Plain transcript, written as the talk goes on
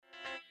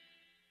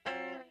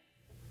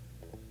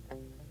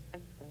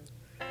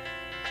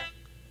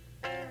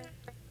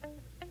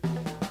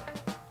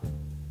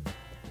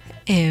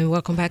And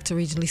welcome back to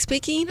Regionally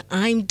Speaking.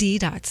 I'm Dee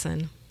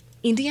Dotson.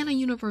 Indiana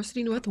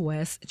University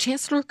Northwest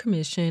Chancellor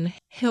Commission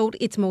held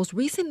its most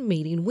recent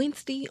meeting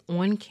Wednesday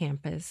on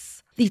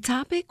campus. The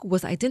topic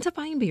was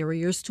identifying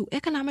barriers to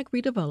economic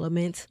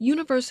redevelopment,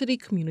 university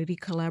community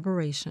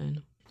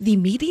collaboration. The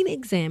meeting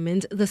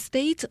examined the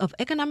state of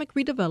economic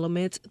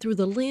redevelopment through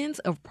the lens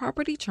of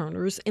property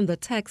churners in the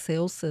tax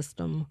sales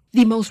system.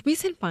 The most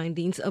recent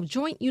findings of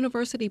joint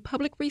university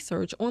public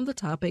research on the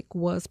topic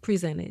was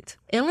presented.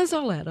 Ellen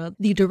Zarletta,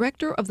 the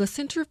director of the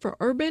Center for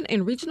Urban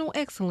and Regional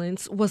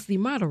Excellence, was the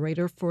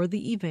moderator for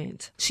the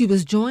event. She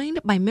was joined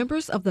by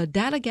members of the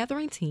data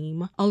gathering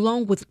team,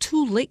 along with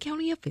two Lake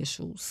County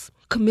officials,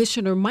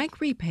 Commissioner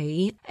Mike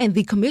Repay and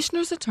the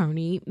Commissioner's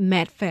attorney,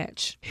 Matt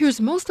Fetch. Here's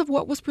most of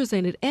what was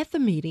presented at the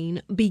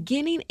meeting,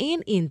 beginning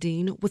and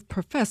ending with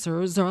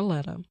Professor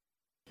Zarletta.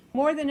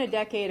 More than a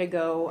decade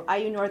ago,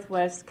 IU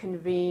Northwest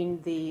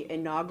convened the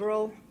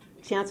inaugural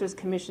Chancellor's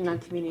Commission on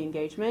Community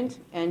Engagement,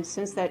 and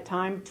since that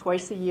time,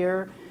 twice a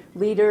year,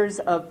 leaders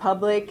of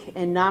public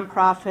and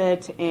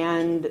nonprofit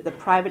and the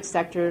private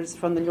sectors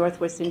from the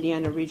Northwest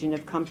Indiana region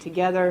have come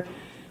together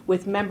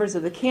with members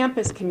of the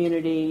campus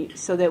community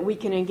so that we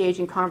can engage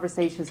in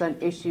conversations on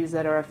issues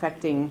that are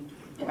affecting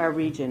our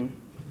region.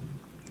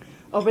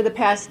 Over the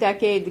past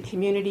decade, the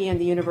community and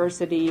the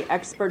university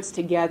experts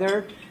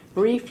together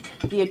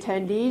briefed the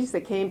attendees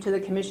that came to the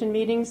commission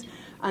meetings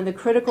on the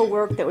critical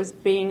work that was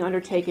being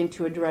undertaken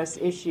to address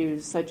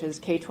issues such as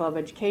K-12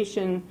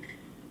 education,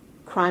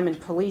 crime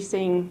and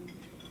policing,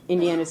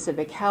 Indiana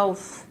civic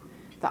health,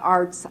 the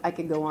arts. I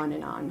could go on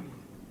and on.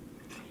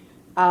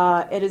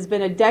 It has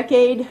been a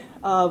decade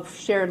of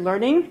shared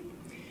learning,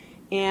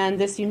 and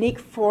this unique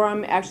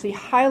forum actually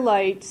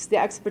highlights the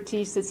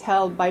expertise that's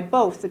held by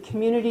both the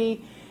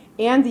community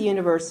and the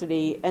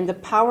university and the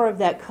power of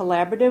that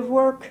collaborative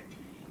work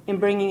in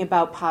bringing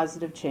about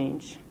positive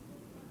change.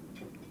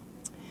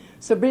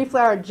 So briefly,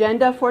 our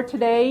agenda for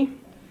today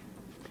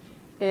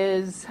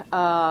is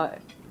a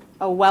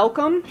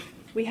welcome.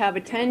 We have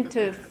a 10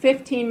 to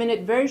 15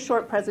 minute very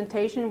short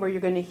presentation where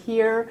you're going to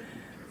hear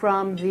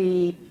from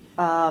the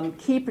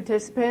key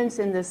participants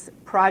in this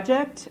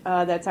project.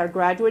 That's our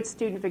graduate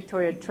student,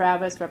 Victoria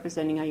Travis,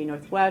 representing IU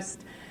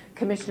Northwest,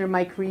 Commissioner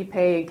Mike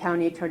Repay, and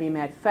County Attorney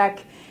Matt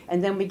Feck.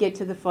 And then we get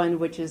to the fun,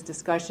 which is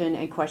discussion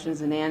and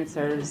questions and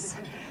answers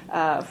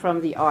from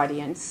the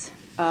audience.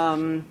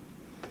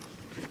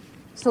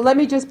 So let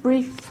me just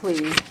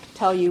briefly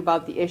tell you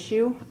about the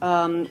issue.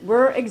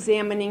 We're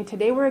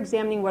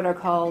examining what are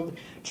called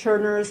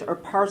churners or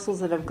parcels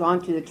that have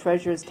gone through the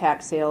treasurer's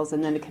tax sales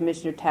and then a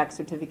commissioner tax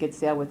certificate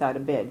sale without a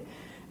bid.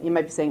 And you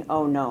might be saying,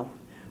 oh no,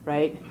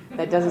 right?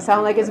 That doesn't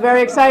sound like it's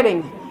very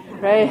exciting,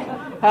 right?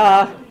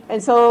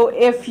 And so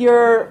if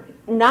you're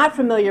not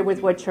familiar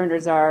with what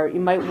churners are, you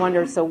might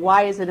wonder, so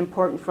why is it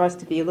important for us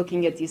to be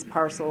looking at these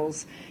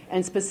parcels?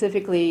 And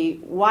specifically,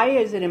 why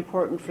is it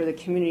important for the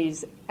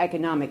community's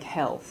economic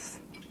health?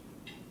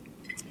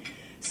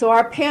 So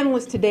our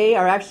panelists today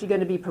are actually going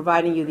to be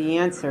providing you the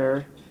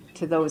answer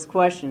to those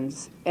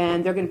questions,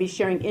 and they're going to be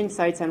sharing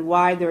insights on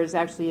why there is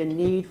actually a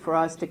need for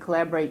us to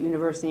collaborate,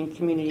 university and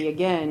community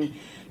again,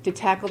 to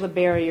tackle the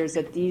barriers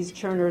that these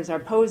churners are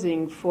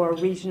posing for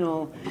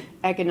regional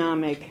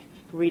economic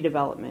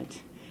redevelopment.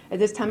 At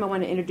this time, I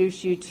want to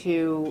introduce you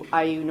to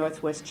IU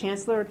Northwest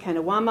Chancellor Ken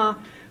Iwama,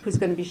 who's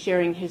going to be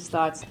sharing his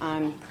thoughts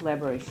on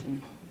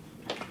collaboration.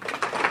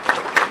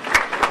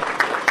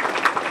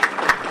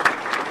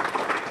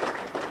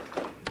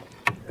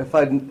 If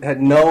I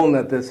had known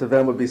that this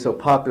event would be so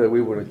popular,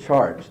 we would have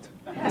charged.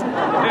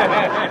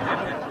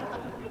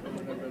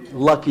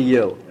 Lucky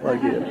you.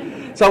 Lucky you.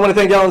 So I want to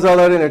thank Ellen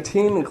Zarletta and her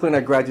team, including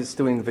our graduate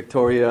student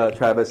Victoria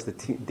Travis, the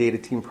data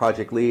team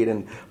project lead,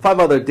 and 5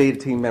 other data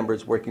team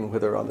members working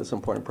with her on this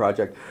important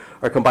project.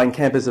 Our combined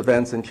campus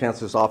events and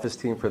Chancellor's office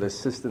team for their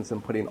assistance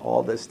in putting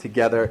all this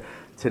together.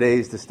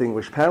 Today's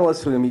distinguished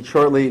panelists who will meet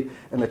shortly,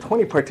 and the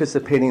 20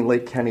 participating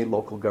Lake County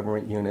local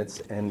government units,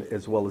 and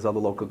as well as other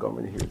local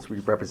government units we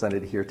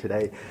represented here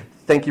today.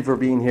 Thank you for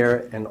being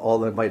here, and all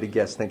the invited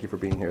guests, thank you for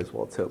being here as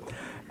well, too.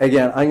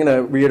 Again, I'm going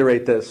to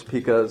reiterate this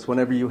because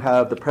whenever you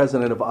have the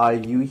president of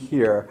IU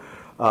here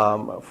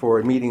for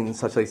a meeting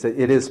such like this,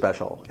 it is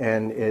special,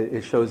 and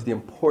it shows the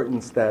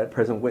importance that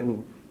President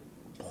Whitten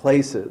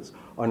places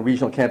on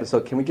regional campus. So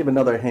can we give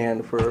another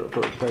hand for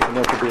President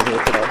Whitten for being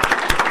here today?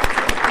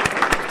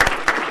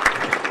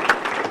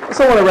 I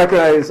also want to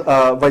recognize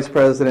Vice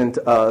President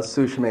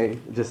Sushma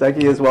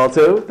Jasecki as well,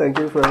 too. Thank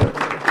you for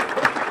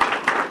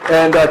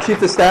and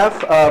Chief of Staff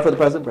for the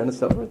President, Brenda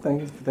Stover.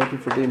 Thank you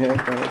for being here.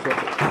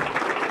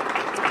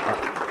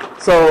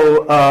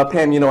 So,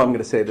 Pam, you know I'm going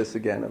to say this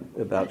again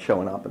about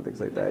showing up and things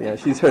like that. You know,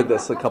 she's heard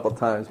this a couple of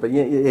times, but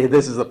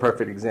this is a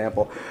perfect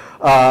example.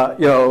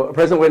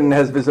 President Whitten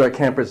has visited our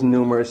campus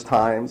numerous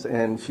times,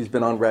 and she's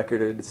been on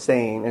record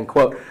saying, and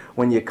quote,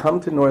 when you come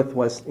to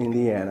Northwest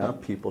Indiana,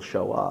 people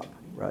show up,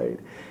 right?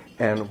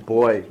 And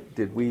boy,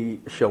 did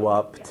we show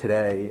up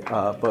today,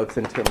 both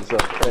in terms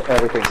of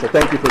everything. So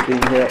thank you for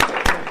being here.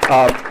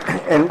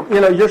 And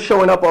your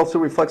showing up also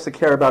reflects the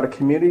care about our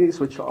communities,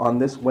 which on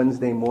this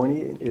Wednesday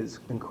morning is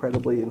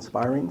incredibly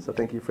inspiring. So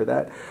thank you for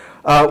that.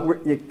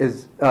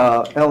 As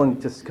Ellen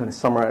just going to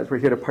summarize, we're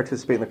here to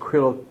participate in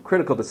the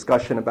critical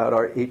discussion about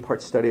our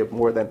 8-part study of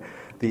more than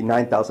the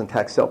 9,000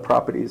 tax sale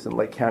properties in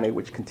Lake County,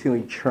 which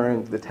continually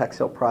churned the tax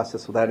sale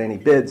process without any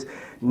bids,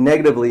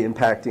 negatively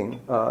impacting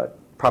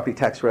property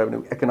tax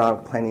revenue,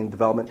 economic planning and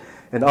development,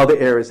 and other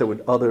areas that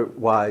would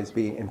otherwise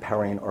be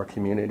empowering our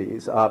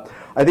communities. I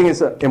think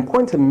it's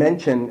important to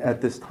mention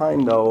at this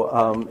time, though,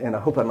 and I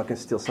hope I'm not going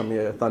to steal some of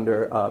your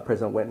thunder,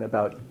 President Whitten,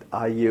 about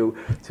IU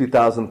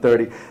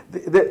 2030.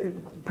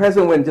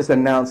 President Whitten just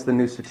announced the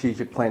new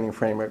strategic planning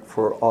framework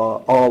for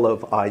all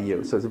of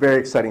IU. So it's a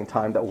very exciting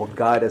time that will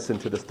guide us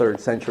into the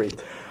third century.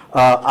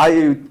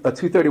 IU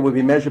 230 will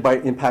be measured by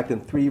impact in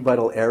 3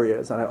 vital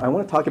areas. And I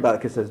want to talk about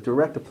it because it has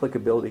direct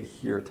applicability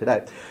here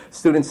today.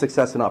 Student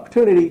success and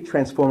opportunity,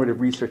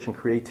 transformative research and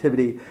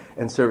creativity,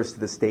 and service to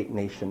the state,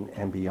 nation,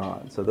 and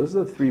beyond. So those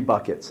are the 3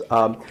 buckets.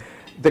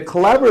 The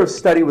collaborative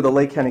study with the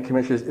Lake County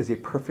Commissioners is a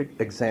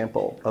perfect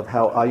example of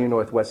how IU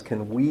Northwest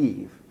can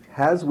weave,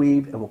 has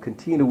weaved, and will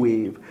continue to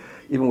weave,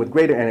 even with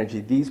greater energy,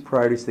 these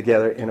priorities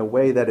together in a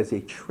way that is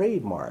a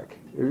trademark.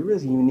 It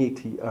is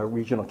unique to our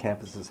regional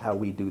campuses how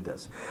we do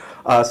this.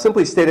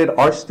 Simply stated,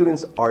 our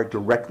students are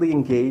directly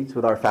engaged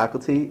with our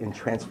faculty in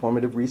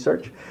transformative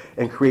research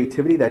and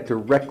creativity that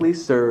directly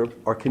serve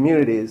our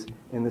communities,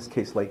 in this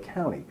case, Lake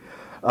County.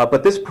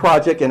 But this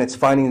project and its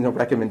findings and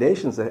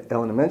recommendations that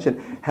Ellen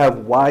mentioned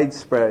have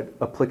widespread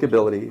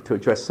applicability to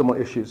address similar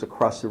issues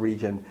across the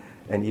region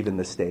and even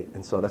the state.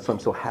 And so that's why I'm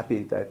so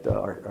happy that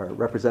our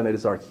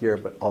representatives are here,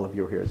 but all of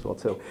you are here as well,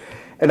 too.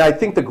 And I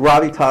think the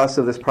gravitas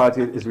of this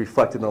project is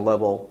reflected in the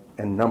level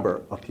and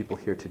number of people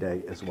here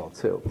today as well,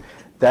 too.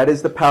 That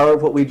is the power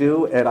of what we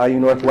do at IU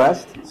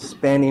Northwest,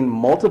 spanning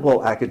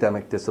multiple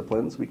academic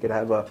disciplines. We could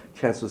have a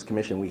Chancellor's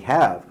Commission. We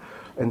have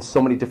in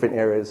so many different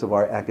areas of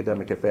our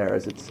academic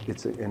affairs.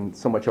 It's in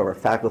so much of our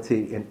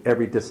faculty in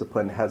every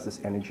discipline has this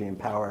energy and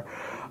power.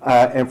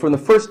 And from the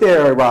first day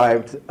I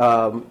arrived,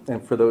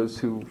 and for those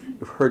who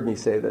have heard me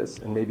say this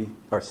and maybe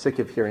are sick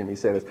of hearing me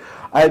say this,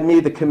 I had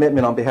made the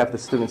commitment on behalf of the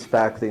students,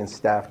 faculty, and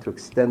staff to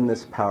extend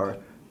this power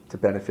to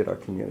benefit our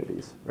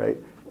communities, right?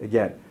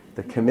 Again,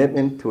 the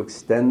commitment to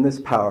extend this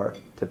power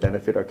to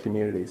benefit our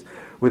communities.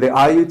 With the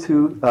IU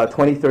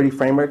 2030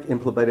 framework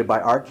implemented by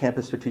our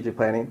campus strategic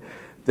planning,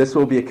 this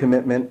will be a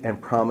commitment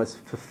and promise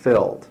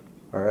fulfilled,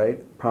 all right?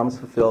 Promise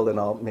fulfilled, and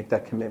I'll make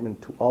that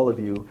commitment to all of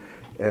you.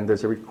 And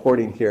there's a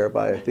recording here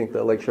by, I think,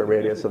 the Lakeshore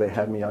Radio, so they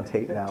have me on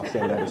tape now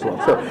saying that as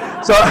well.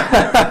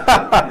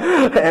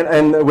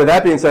 And with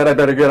that being said, I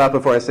better get up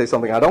before I say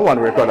something I don't want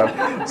to record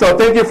on. So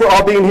thank you for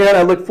all being here, and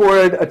I look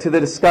forward to the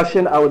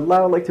discussion. I would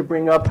now like to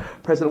bring up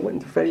President Whitten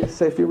to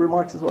say a few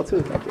remarks as well,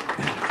 too. Thank you.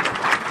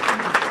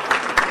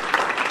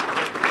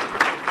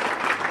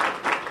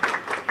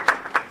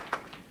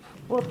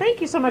 Well,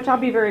 thank you so much. I'll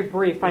be very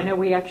brief. I know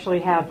we actually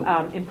have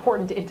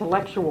important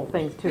intellectual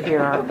things to hear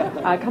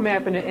coming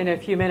up in a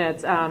few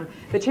minutes.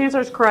 The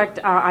Chancellor's correct.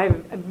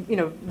 I've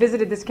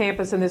visited this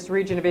campus in this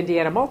region of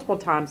Indiana multiple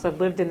times.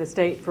 I've lived in the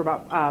state for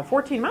about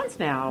 14 months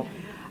now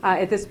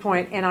at this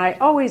point, and I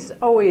always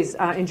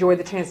enjoy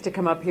the chance to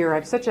come up here. I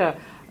have such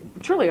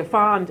truly a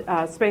fond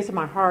space in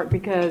my heart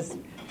because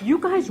you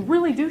guys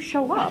really do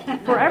show up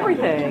for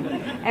everything.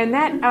 And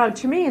that,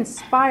 to me,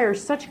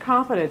 inspires such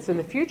confidence in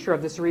the future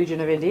of this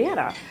region of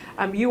Indiana.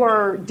 You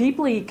are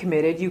deeply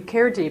committed, you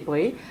care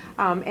deeply,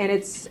 and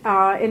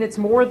it's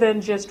more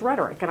than just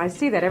rhetoric. And I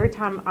see that every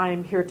time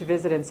I'm here to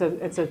visit, and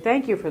so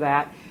thank you for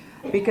that.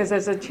 Because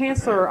as a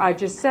chancellor, I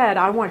just said,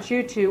 I want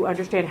you to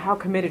understand how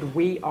committed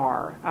we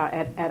are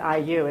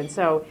at IU. And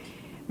so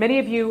many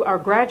of you are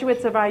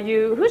graduates of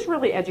IU. Who's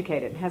really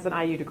educated, has an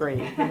IU degree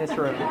in this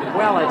room?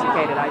 Well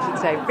educated, I should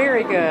say.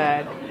 Very good.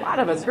 A lot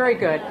of us, very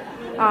good.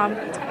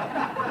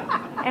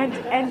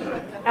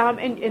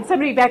 And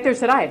somebody back there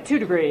said, I have 2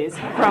 degrees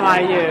from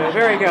IU.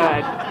 Very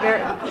good.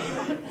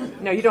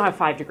 No, you don't have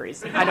 5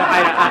 degrees.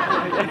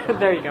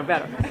 There you go,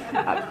 better.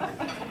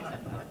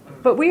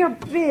 But we are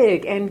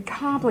big and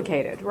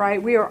complicated,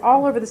 right? We are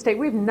all over the state.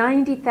 We have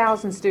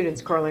 90,000 students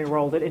currently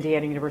enrolled at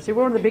Indiana University.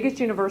 We're one of the biggest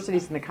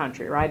universities in the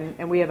country, right?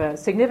 And we have a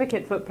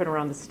significant footprint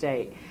around the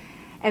state.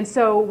 And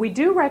so we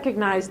do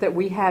recognize that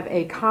we have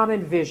a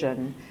common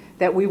vision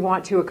that we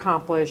want to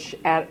accomplish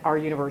at our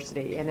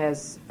university. And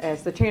as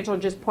the Chancellor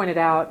just pointed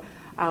out,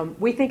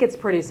 we think it's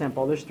pretty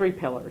simple. There's 3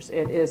 pillars.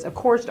 It is, of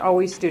course,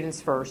 always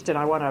students first. And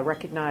I want to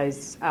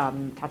recognize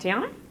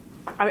Tatiana.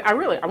 I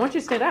want you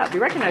to stand up.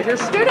 You recognize you're a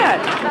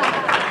student.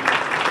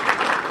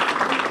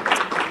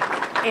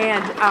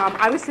 And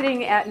I was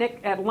sitting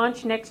at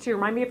lunch next to,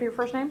 remind me of your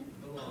first name?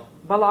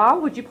 Bilal.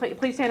 Would you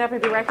please stand up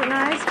and be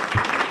recognized?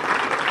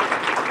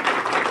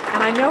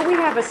 And I know we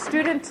have a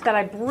student that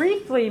I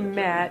briefly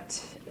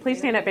met. Please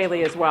stand up,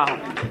 Bailey, as well.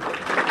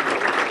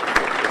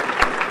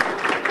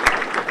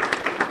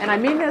 And I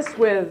mean this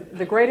with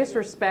the greatest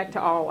respect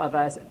to all of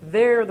us.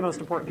 They're the most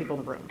important people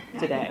in the room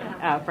today,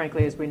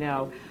 frankly, as we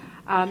know.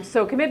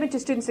 So commitment to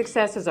student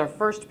success is our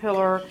first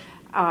pillar.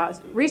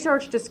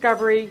 Research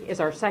discovery is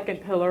our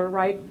second pillar,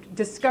 right?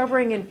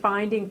 Discovering and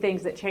finding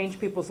things that change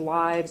people's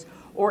lives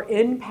or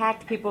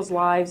impact people's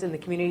lives in the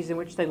communities in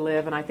which they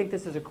live. And I think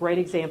this is a great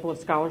example of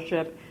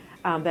scholarship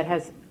that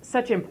has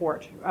such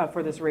import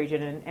for this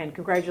region. And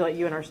congratulate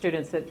you and our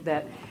students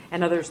that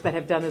and others that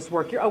have done this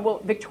work.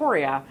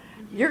 Victoria,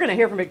 you're going to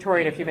hear from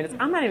Victoria in a few minutes.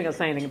 I'm not even going to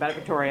say anything about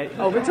Victoria.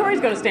 Oh, Victoria's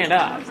going to stand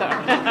up. So.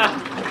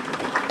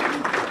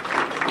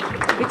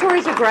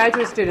 Victoria's a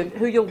graduate student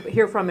who you'll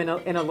hear from in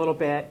a little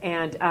bit,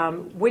 and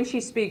when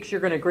she speaks,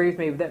 you're going to agree with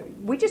me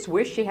that we just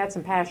wish she had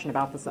some passion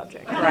about the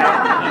subject,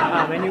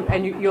 right?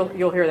 And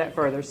you'll hear that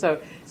further.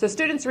 So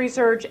students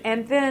research,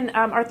 and then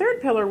our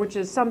third pillar, which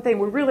is something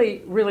we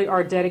really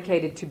are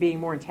dedicated to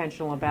being more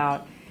intentional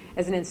about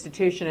as an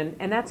institution,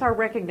 and that's our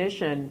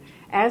recognition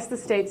as the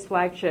state's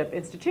flagship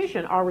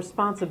institution, our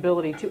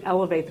responsibility to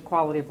elevate the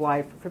quality of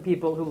life for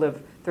people who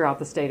live throughout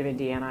the state of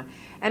Indiana.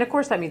 And of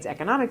course that means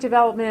economic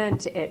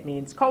development, it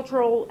means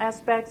cultural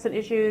aspects and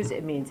issues,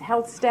 it means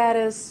health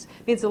status,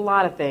 it means a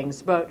lot of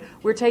things, but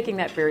we're taking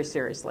that very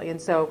seriously.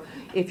 And so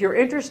if you're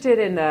interested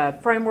in the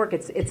framework,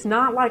 it's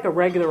not like a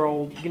regular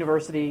old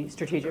university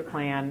strategic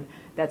plan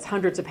that's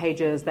hundreds of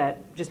pages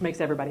that just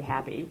makes everybody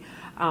happy.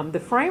 The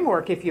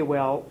framework, if you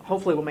will,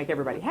 hopefully will make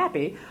everybody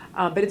happy,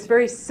 but it's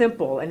very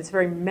simple and it's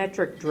very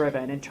metric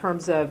driven in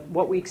terms of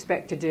what we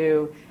expect to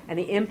do and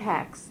the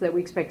impacts that we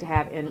expect to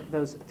have in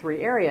those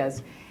three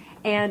areas.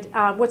 And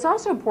what's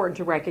also important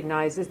to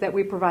recognize is that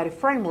we provide a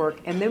framework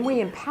and then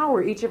we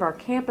empower each of our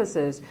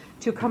campuses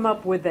to come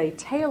up with a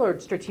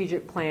tailored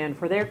strategic plan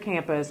for their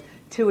campus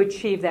to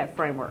achieve that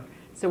framework.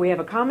 So we have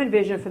a common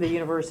vision for the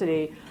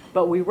university,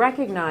 but we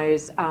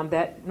recognize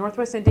that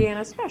Northwest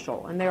Indiana is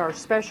special, and there are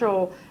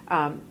special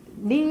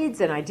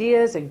needs and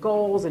ideas and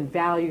goals and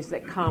values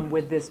that come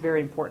with this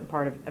very important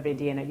part of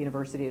Indiana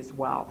University as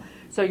well.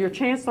 So your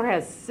chancellor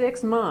has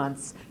 6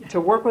 months to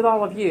work with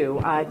all of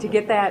you to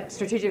get that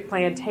strategic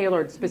plan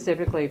tailored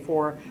specifically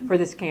for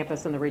this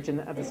campus and the region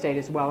of the state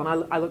as well,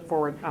 and I look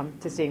forward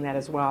to seeing that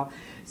as well.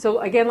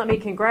 So again, let me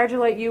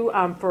congratulate you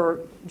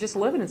for just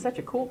living in such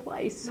a cool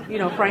place,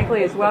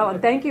 frankly, as well,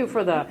 and thank you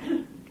for the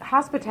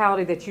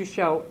hospitality that you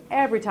show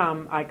every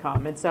time I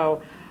come. And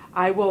so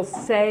I will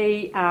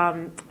say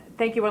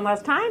thank you one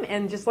last time,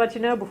 and just let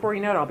you know, before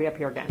you know it, I'll be up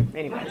here again.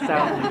 Anyway, so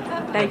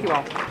thank you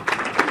all.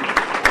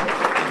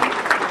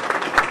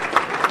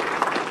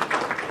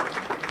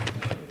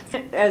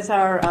 As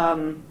our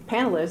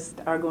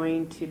panelists are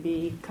going to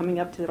be coming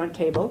up to the front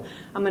table,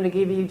 I'm going to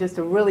give you just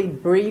a really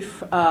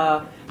brief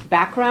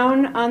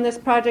background on this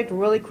project,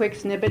 really quick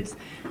snippets.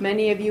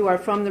 Many of you are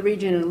from the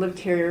region and lived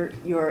here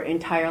your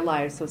entire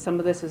lives, so some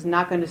of this is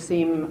not going to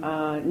seem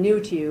new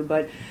to you,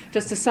 but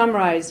just to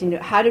summarize,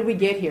 how did we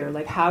get here?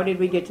 Like, how did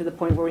we get to the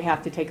point where we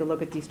have to take a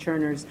look at these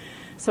churners?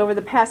 So over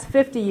the past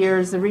 50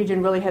 years, the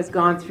region really has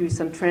gone through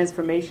some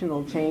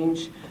transformational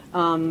change.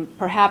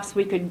 Perhaps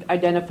we could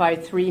identify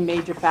 3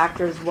 major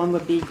factors. One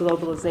would be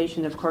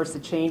globalization, of course, the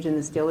change in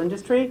the steel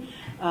industry,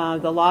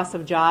 the loss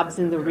of jobs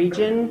in the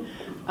region.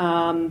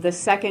 The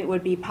second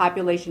would be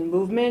population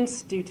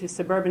movements due to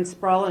suburban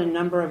sprawl and a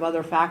number of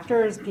other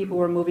factors. People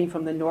were moving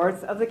from the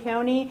north of the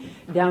county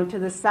down to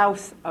the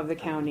south of the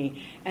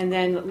county. And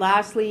then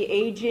lastly,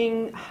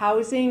 aging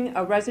housing,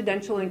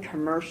 residential and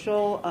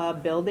commercial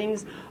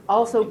buildings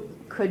also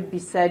could be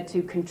said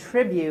to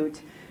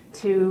contribute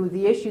to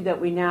the issue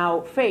that we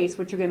now face,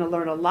 which you're going to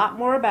learn a lot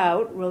more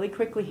about really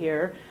quickly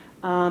here,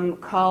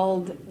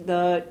 called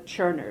the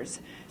churners.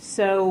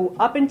 So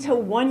up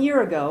until 1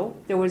 year ago,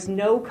 there was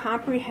no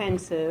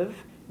comprehensive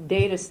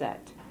data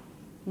set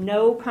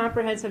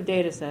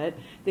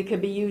that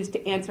could be used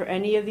to answer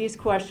any of these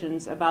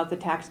questions about the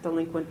tax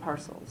delinquent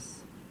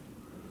parcels,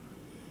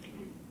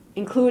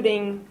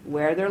 including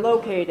where they're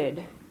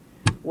located,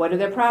 what are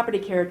their property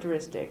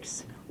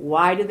characteristics,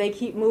 why do they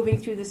keep moving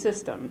through the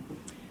system.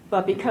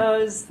 But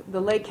because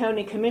the Lake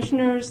County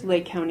Commissioners,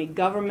 Lake County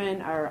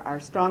government, our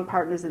strong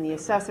partners in the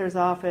assessor's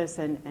office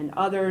and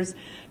others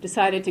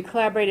decided to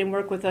collaborate and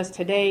work with us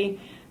today,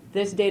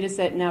 this data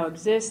set now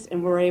exists,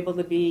 and we're able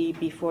to be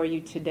before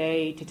you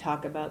today to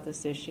talk about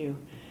this issue.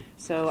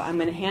 So I'm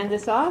going to hand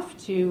this off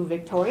to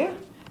Victoria,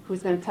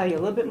 who's going to tell you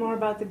a little bit more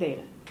about the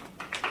data.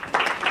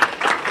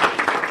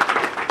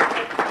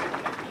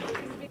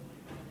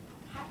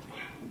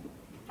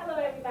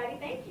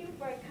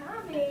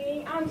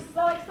 I'm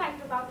so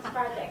excited about this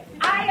project.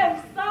 I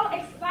am so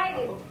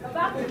excited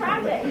about this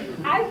project.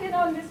 I've been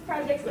on this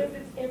project since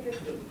its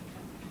infancy.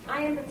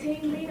 I am the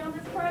team lead on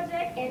this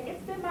project, and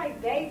it's been my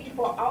baby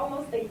for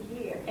almost a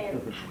year,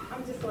 and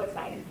I'm just so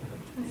excited.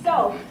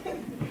 So,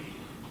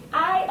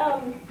 I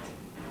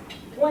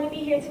want to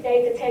be here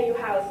today to tell you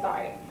how it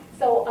started.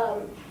 So,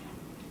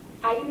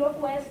 IU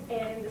Northwest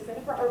and the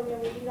Center for Urban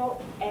and Regional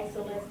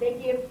Excellence, they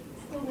give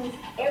students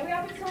every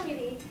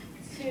opportunity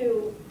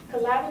to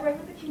collaborate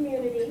with the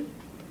community,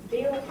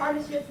 build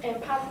partnerships,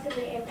 and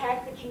positively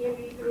impact the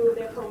community through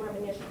their program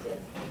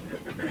initiatives.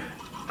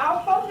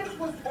 Our focus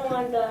was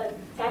on the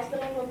tax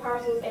delinquent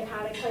parcels and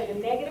how they played a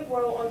negative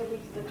role on the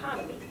region's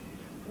economy.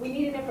 We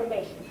needed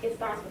information. It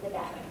starts with the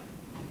data.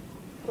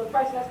 But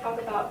first, let's talk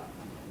about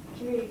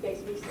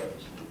community-based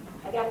research.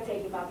 I got to tell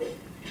you about this.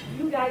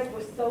 You guys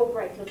were so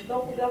great. The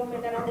local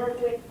government that I work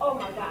with, oh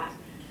my gosh.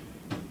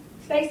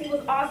 Stacy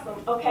was awesome.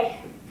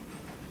 Okay,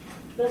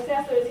 the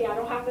assessor is here. I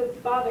don't have to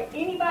bother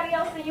anybody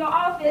else in your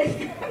office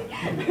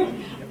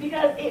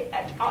because it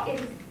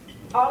is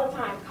all the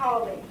time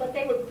calling. But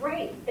they were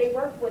great. They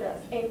worked with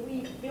us, and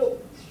we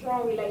built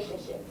strong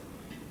relationships.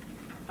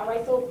 All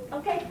right, so,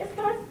 okay, let's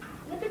start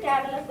with the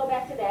data. Let's go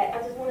back to that.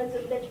 I just wanted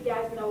to let you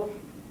guys know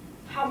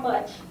how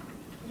much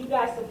you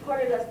guys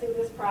supported us through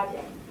this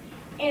project.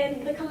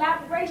 And the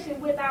collaboration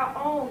with our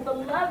own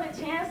beloved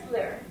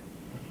chancellor.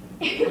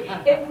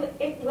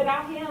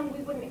 Without him, we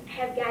wouldn't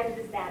have gotten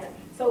this data.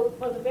 So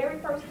for the very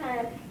first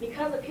time,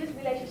 because of his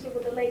relationship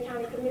with the Lake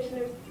County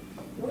Commissioners,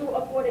 we were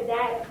afforded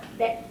data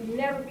that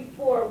never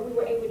before we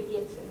were able to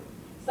get to.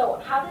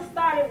 So how this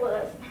started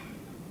was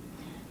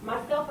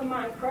myself and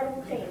my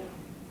incredible team.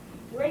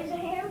 Raise your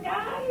hand,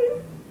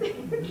 guys.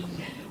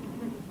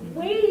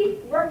 We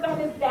worked on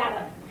this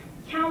data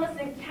countless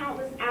and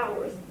countless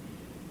hours.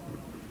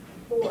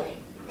 Boy,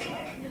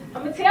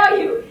 I'm going to tell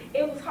you,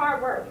 it was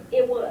hard work.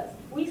 It was.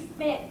 We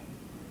spent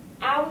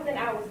hours and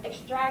hours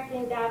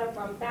extracting data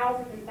from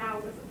thousands and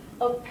thousands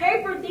of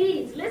paper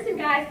deeds. Listen,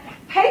 guys,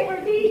 paper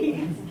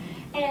deeds.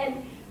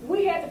 And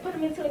we had to put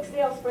them into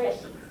Excel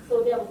spreadsheets.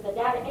 So there was the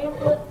data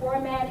input,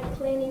 formatting,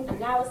 cleaning,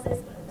 analysis,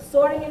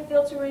 sorting and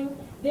filtering,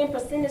 then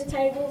percentage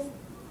tables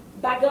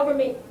by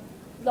government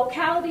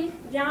locality,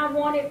 John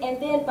wanted, and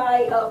then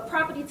by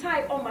property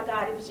type. Oh my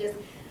God, it was just.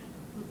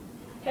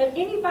 Have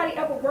anybody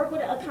ever worked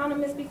with an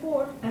economist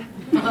before?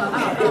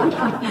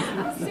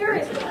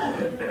 Seriously.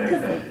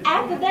 Because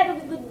after that, it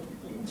was the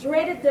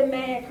dreaded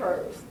demand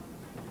curves.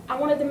 I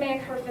want a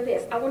demand curve for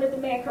this. I want a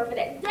demand curve for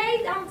that.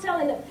 I'm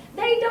telling them,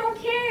 they don't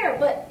care.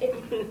 But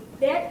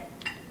that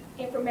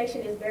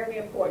information is very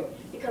important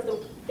because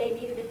they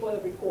needed it for the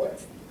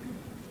reports.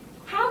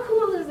 How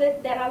cool is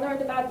it that I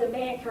learned about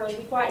demand curves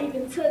before I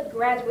even took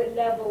graduate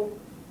level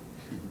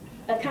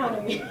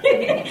economy,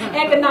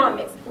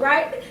 economics,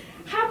 right?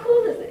 How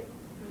cool is it?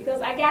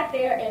 Because I got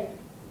there and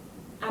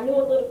I knew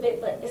a little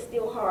bit, but it's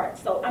still hard.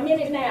 So I'm in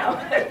it now.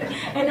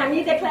 And I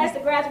need that class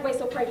to graduate,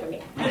 so pray for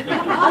me.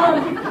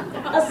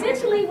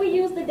 Essentially, we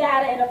use the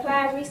data and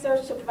applied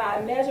research to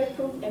provide measured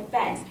proof and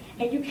facts.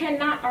 And you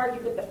cannot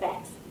argue with the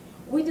facts.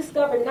 We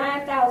discovered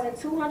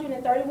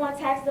 9,231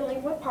 tax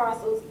delinquent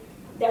parcels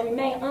that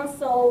remain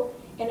unsold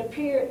and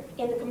appeared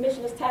in the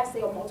commissioner's tax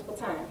sale multiple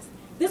times.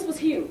 This was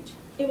huge.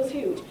 It was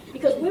huge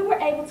because we were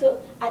able to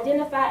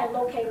identify and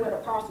locate where the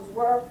parcels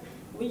were.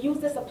 We used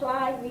this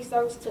applied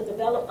research to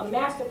develop a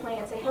master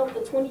plan to help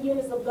the 20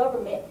 units of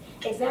government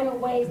examine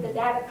ways the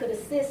data could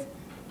assist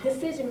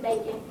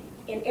decision-making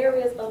in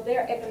areas of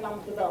their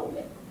economic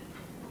development.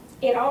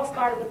 It all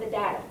started with the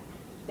data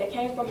that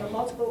came from the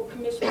multiple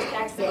commissioners'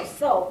 tax sales.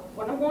 So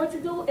what I'm going to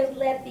do is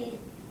let the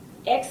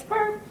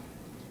expert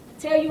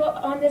tell you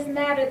on this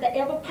matter, the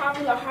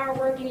ever-popular,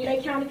 hard-working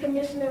Lake County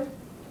Commissioner.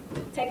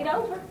 Take it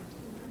over.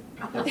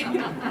 With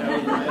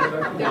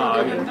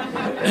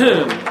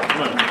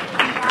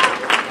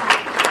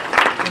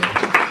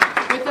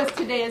us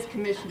today is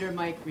Commissioner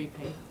Mike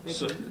Repay.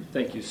 So,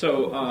 thank you.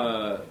 So,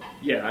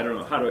 yeah, I don't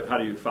know how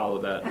do you follow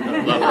that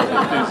level of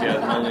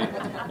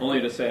enthusiasm?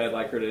 Only to say I'd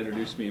like her to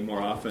introduce me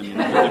more often.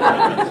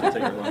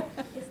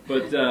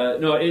 But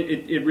no,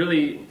 it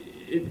really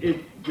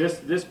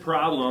this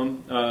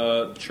problem,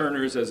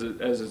 churners as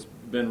it's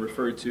been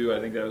referred to. I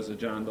think that was a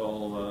John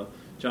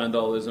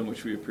Dahlism,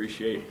 which we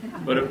appreciate.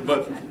 But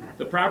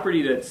the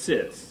property that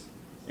sits,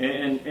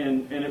 and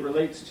it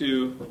relates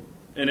to.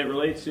 I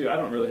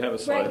don't really have a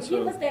slide. Right,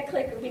 give us that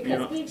clicker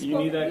because we've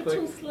spoken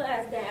 2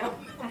 slides down.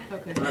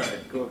 Okay. All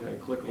right, go ahead,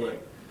 click away.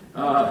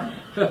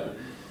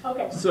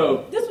 Okay.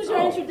 So this was your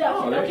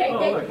introduction. Okay.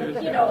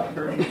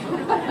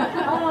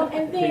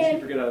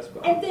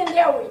 And then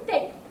there we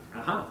think.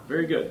 Aha,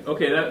 very good.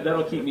 Okay,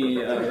 that'll keep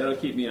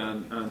me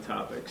on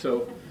topic.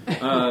 So.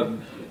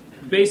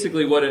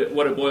 Basically, what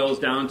it boils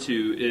down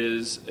to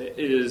is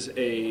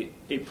a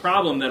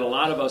problem that a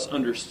lot of us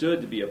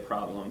understood to be a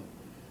problem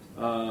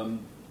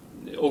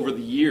over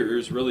the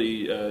years,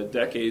 really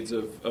decades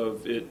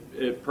of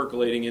it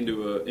percolating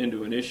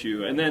into an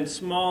issue, and then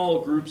small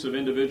groups of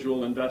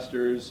individual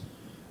investors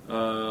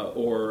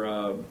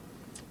or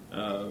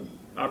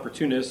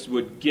opportunists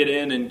would get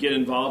in and get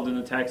involved in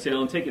the tax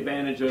sale and take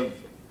advantage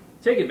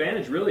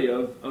really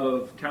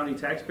of county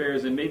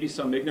taxpayers and maybe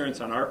some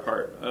ignorance on our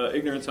part,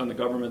 ignorance on the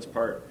government's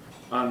part,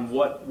 on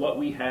what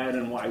we had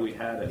and why we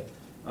had it.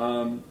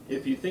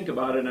 If you think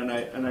about it, and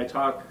I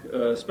talk,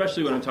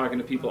 especially when I'm talking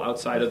to people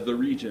outside of the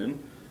region,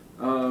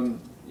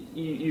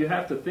 you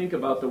have to think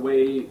about the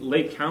way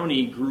Lake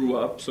County grew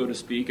up, so to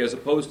speak, as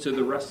opposed to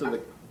the rest of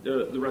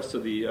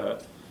the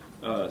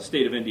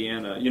state of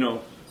Indiana. You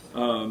know,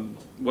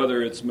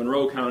 whether it's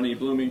Monroe County,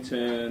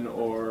 Bloomington,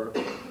 or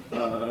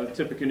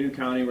Tippecanoe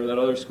County, where that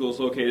other school is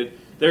located,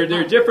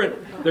 They're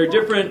different. They're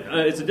different.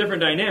 It's a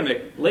different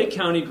dynamic. Lake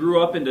County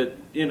grew up in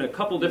a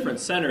couple different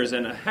centers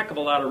and a heck of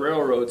a lot of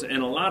railroads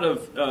and a lot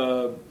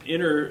of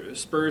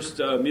interspersed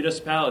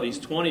municipalities,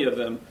 20 of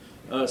them,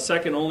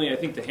 second only, I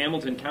think, to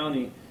Hamilton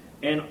County.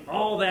 And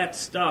all that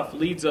stuff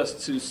leads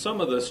us to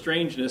some of the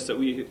strangeness that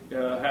we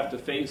have to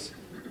face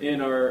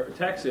in our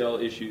tax sale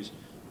issues.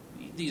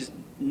 These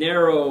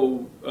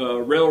narrow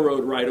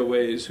railroad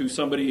right-of-ways, who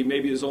somebody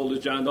maybe as old as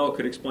John Dahl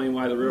could explain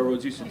why the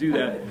railroads used to do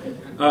that,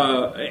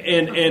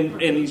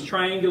 and these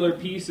triangular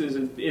pieces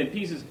and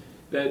pieces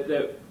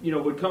that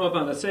would come up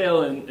on the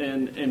sale,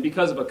 and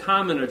because of a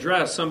common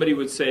address, somebody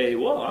would say,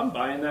 "Well, I'm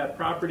buying that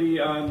property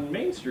on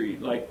Main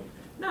Street." Like,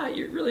 no,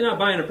 you're really not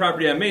buying a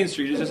property on Main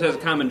Street. It just has a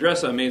common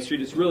address on Main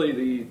Street. It's really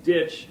the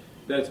ditch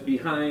that's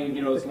behind,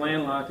 it's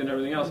landlocked and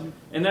everything else,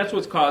 and that's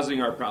what's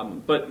causing our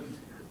problem. But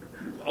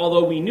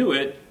although we knew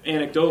it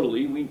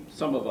anecdotally,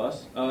 some of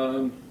us,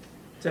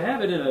 to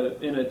have it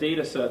in a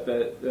data set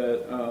that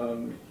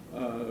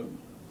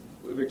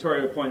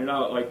Victoria pointed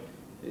out, like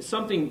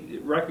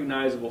something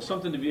recognizable,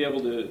 something to be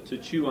able to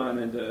chew on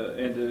and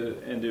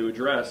to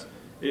address,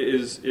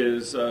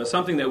 is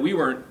something that we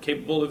weren't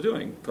capable of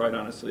doing, quite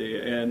honestly.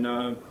 And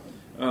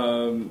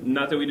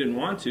not that we didn't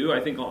want to.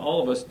 I think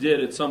all of us did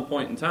at some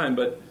point in time,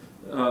 but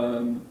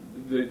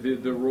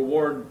the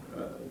reward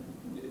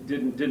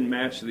didn't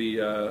match the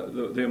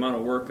amount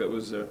of work that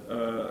was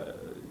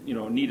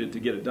needed to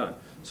get it done.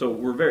 So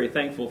we're very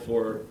thankful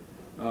for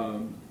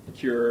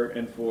CURE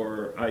and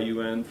for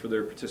IUN for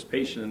their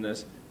participation in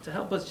this to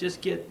help us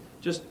just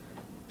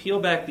peel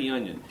back the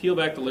onion, peel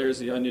back the layers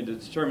of the onion to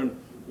determine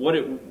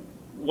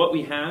what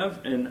we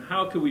have and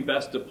how could we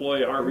best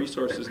deploy our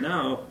resources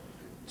now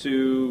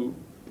to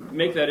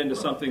make that into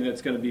something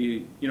that's going to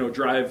be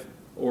drive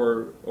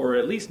or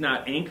at least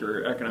not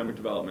anchor economic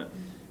development.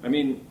 I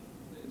mean,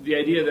 the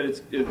idea that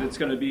it's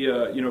going to be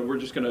we're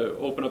just going to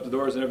open up the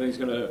doors and everything's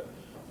going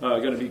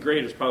to be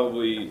great is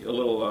probably a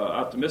little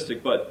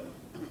optimistic, but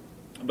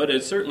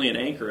it's certainly an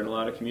anchor in a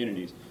lot of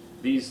communities.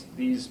 These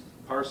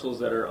parcels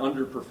that are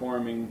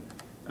underperforming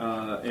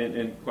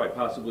and quite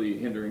possibly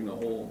hindering the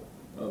whole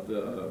of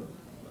the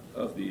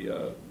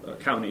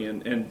county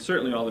and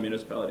certainly all the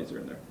municipalities are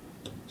in there.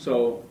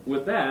 So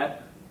with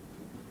that,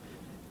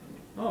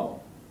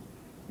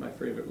 my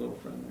favorite little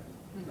friend there.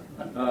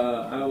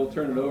 I will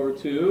turn it over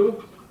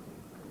to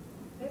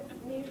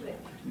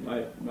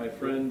my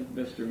friend,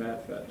 Mr.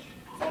 Matt Fetch.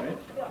 Right?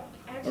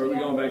 Or are we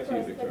going back to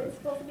you, Victoria? It's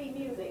supposed to be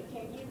music.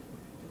 Can you?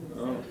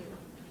 Oh,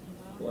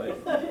 like.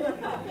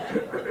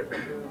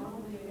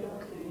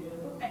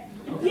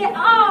 Yeah.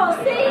 Oh,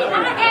 see, I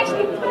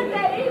actually put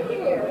that in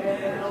here.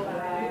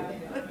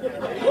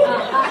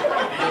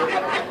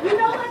 You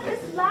know what?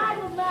 This slide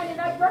was mine, and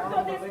I worked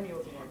on this.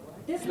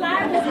 This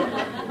slide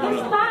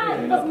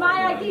was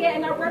my idea,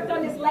 and I worked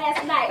on this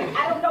last night.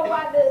 I don't know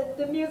why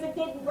the music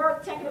didn't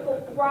work. Technical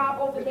Rob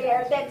over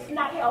there, that's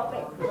not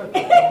helping.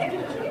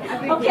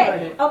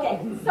 Okay.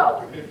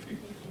 So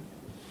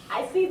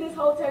I see this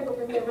whole table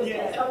remembers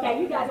this. Okay,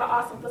 you guys are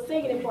awesome for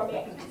singing it for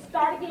me.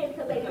 Start again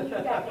because they didn't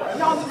use that there.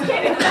 No, I'm just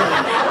kidding.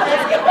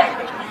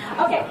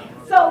 Okay,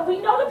 so we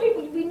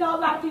know a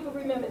lot of people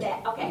remember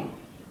that. Okay.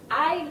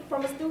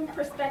 From a student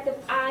perspective,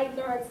 I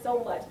learned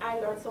so much. I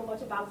learned so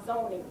much about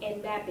zoning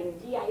and mapping,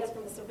 GIS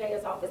from the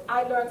surveyor's office.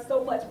 I learned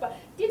so much. But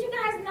did you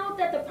guys know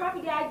that the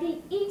property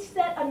ID, each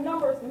set of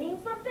numbers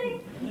means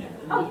something?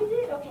 Oh, you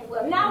did? Okay,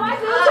 well, now I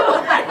do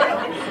too.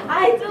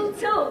 I do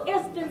too.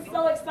 It's been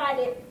so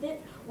exciting.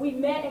 We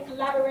met and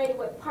collaborated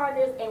with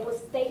partners and with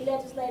state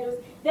legislators.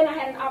 Then I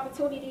had an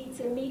opportunity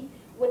to meet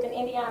with an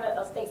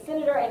Indiana state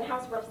senator and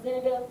House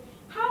representative.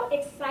 How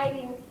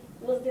exciting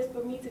was this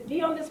for me to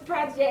be on this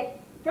project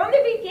from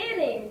the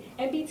beginning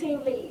and be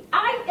team lead?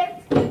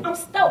 I'm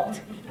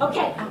stoked,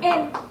 okay?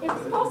 And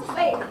it's supposed to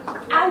say,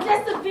 I'm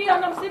just a bill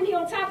and I'm sitting here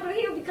on top of the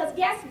hill because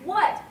guess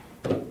what?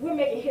 We're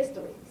making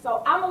history.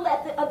 So I'm gonna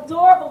let the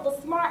adorable,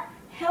 the smart,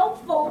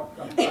 helpful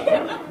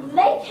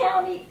Lake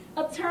County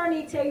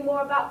attorney tell you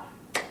more about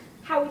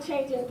how we're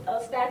changing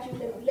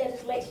statutes and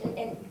legislation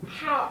and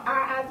how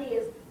our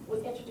ideas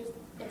was introduced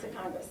into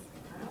Congress.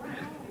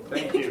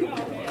 Thank you.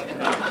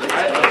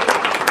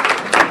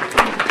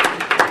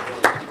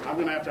 I'm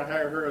going to have to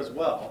hire her as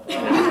well.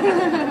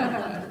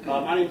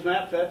 My name is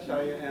Matt Fetch.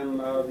 I am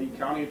the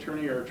county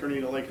attorney or attorney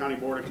to the Lake County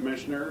Board of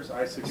Commissioners.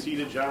 I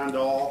succeeded John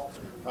Dahl,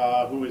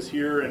 who is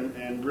here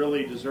and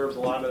really deserves a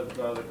lot of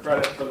the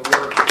credit for the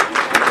work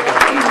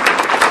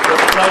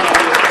that's done on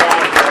this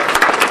project.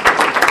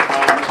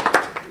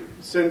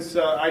 Since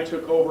I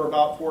took over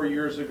about 4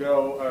 years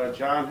ago,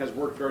 John has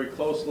worked very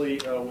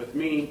closely with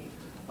me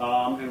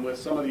and with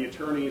some of the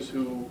attorneys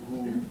who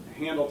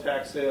handle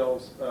tax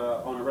sales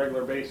on a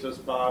regular basis.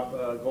 Bob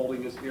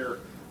Golding is here.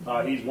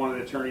 He's one of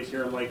the attorneys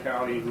here in Lake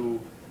County who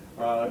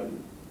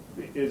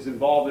is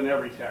involved in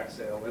every tax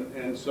sale.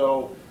 And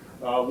so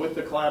with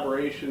the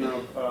collaboration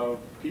of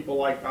people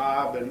like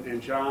Bob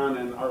and John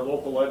and our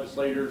local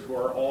legislators who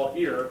are all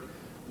here,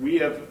 we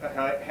have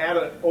had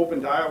an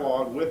open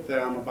dialogue with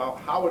them about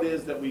how it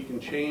is that we can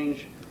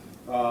change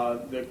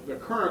the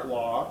current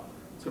law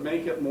to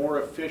make it more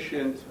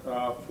efficient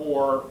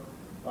for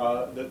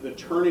the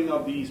turning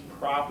of these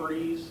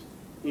properties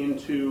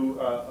into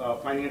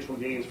financial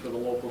gains for the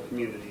local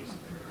communities.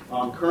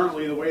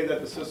 Currently, the way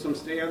that the system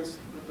stands,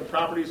 the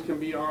properties can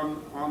be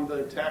on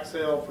the tax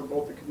sale for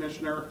both the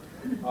commissioner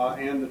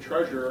and the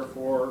treasurer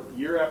for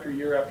year after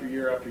year after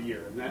year after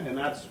year. And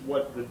that's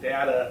what the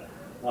data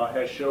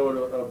has showed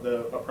of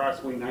the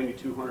approximately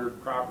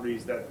 9,200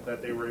 properties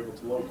that they were able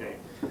to locate.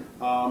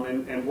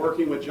 And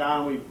working with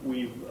John,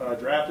 we've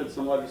drafted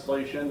some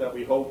legislation that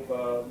we hope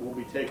will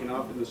be taken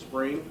up in the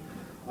spring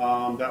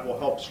that will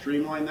help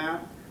streamline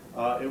that.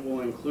 It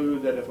will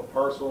include that if a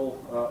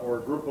parcel or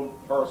a group of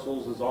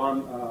parcels is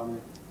on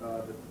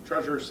the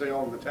treasurer's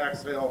sale and the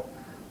tax sale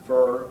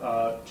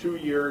for 2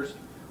 years,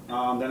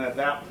 then at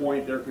that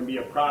point there can be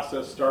a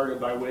process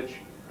started by which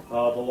the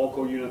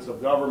local units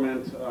of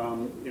government,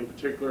 in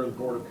particular the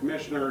Board of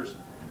Commissioners,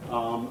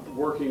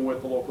 working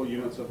with the local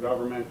units of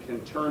government, can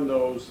turn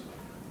those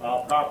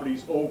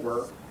properties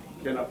over,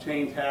 can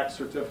obtain tax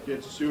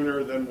certificates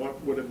sooner than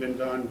what would have been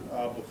done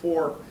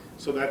before,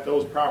 so that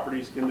those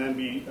properties can then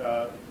be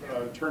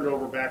turned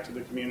over back to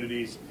the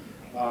communities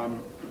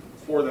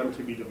for them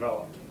to be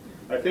developed.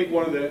 I think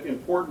one of the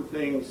important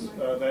things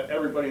that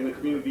everybody in the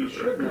community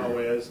should know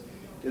is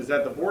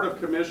that the Board of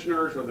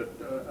Commissioners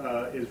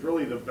is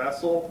really the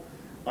vessel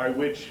by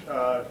which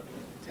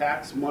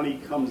tax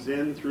money comes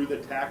in through the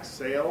tax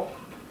sale.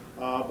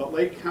 But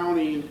Lake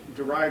County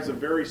derives a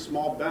very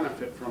small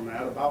benefit from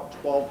that, about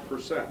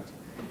 12%.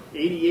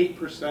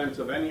 88%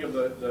 of any of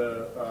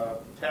the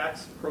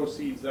tax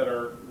proceeds that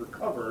are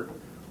recovered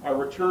are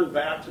returned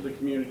back to the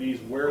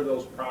communities where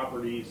those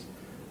properties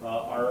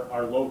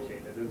are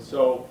located. And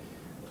so,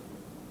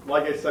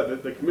 like I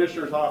said, the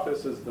Commissioner's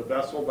Office is the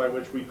vessel by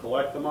which we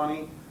collect the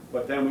money,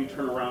 but then we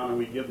turn around and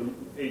we give them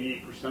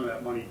 88% of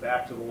that money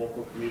back to the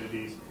local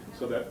communities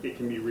so that it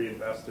can be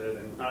reinvested.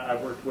 And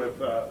I've worked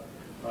with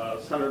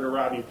Senator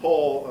Rodney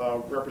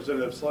Pohl,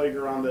 Representative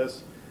Slager on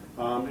this,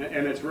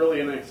 and it's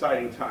really an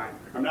exciting time.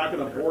 I'm not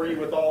going to bore you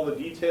with all the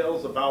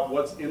details about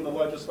what's in the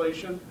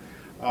legislation,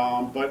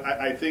 but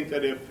I think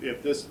that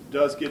if this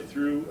does get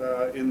through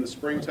in the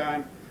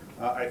springtime,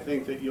 I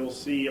think that you'll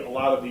see a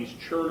lot of these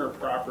churner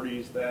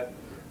properties that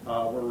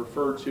were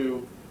referred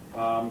to,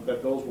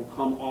 that those will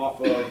come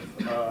off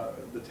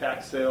of the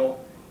tax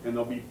sale and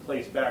they'll be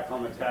placed back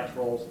on the tax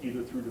rolls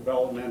either through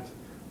development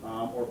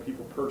or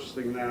people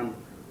purchasing them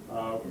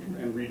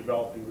and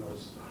redeveloping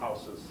those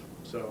houses.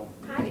 So.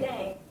 Hi,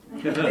 dang.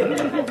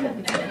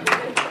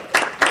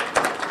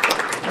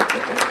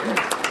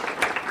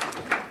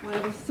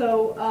 Well,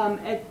 so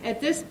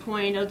at this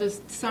point, I'll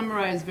just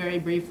summarize very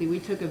briefly. We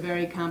took a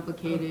very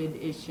complicated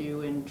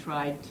issue and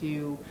tried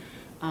to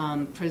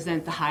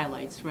present the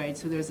highlights, right?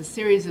 So there's a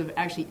series of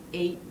actually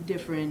 8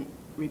 different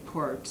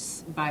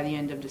reports by the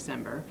end of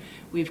December.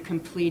 We've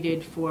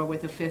completed 4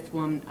 with a 5th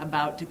one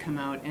about to come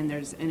out, and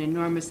there's an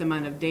enormous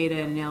amount of data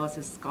and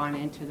analysis gone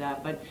into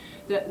that. But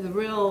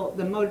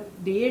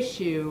the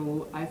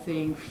issue, I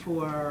think,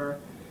 for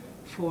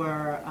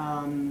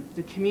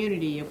the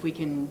community, if we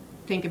can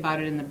think about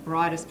it in the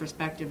broadest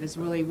perspective, is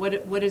really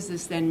what does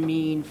this then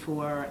mean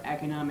for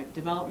economic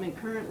development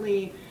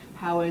currently?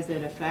 How is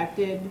it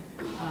affected?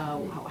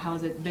 How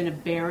has it been a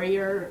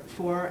barrier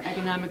for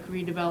economic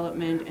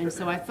redevelopment? And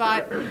so I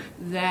thought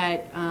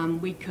that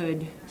we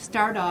could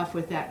start off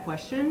with that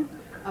question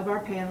of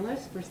our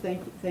panelists. First,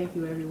 thank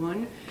you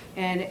everyone,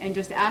 and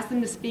just ask them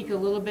to speak a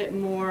little bit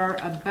more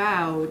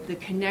about the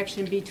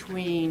connection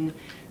between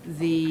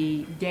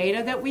the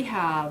data that we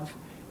have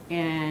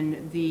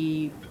and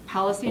the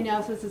policy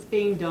analysis that's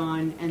being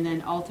done, and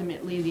then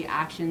ultimately the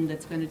action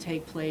that's going to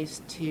take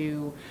place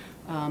to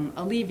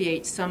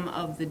alleviate some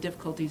of the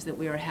difficulties that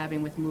we are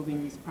having with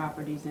moving these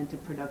properties into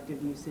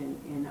productive use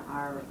in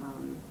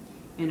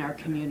our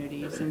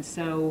communities. And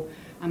so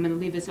I'm going to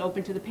leave this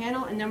open to the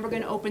panel, and then we're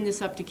going to open this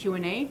up to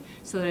Q&A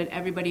so that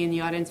everybody in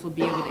the audience will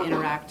be able to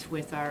interact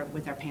with our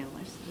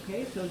panelists.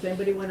 Okay, so does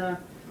anybody want to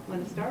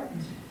start?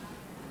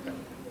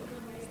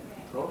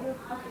 Go ahead.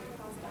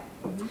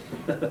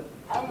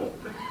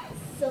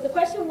 So the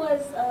question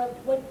was,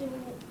 what do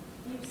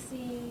you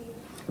see?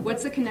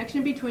 What's the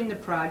connection between the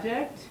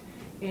project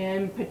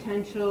and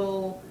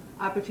potential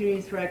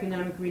opportunities for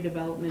economic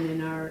redevelopment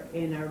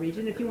in our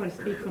region? If you want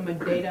to speak from a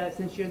data,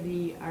 since you're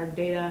our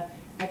data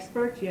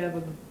expert, you have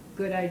a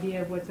good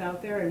idea of what's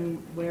out there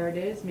and where it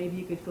is. Maybe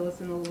you could fill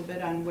us in a little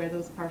bit on where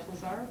those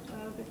parcels are,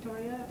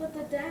 Victoria? But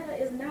the data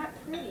is not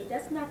pretty.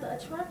 That's not the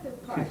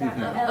attractive part,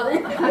 Dr.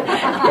 Ellen.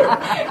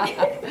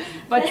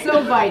 But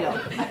so vital.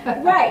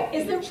 Right.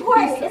 It's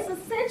important. It's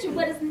essential,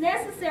 but it's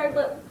necessary.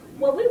 But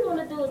what we want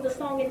to do is the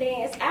song and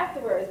dance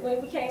afterwards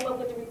when we came up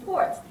with the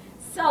reports.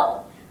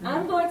 So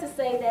I'm going to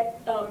say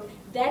that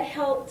that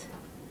helped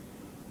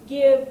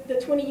give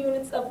the 20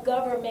 units of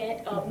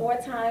government more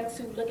time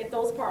to look at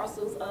those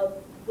parcels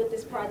with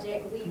this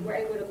project. We were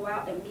able to go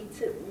out and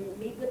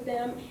meet with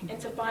them and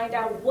to find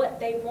out what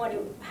they wanted.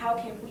 How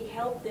can we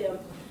help them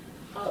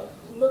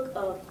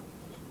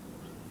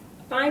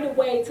find a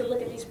way to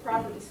look at these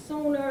properties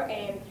sooner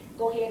and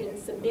go ahead and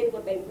submit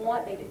what they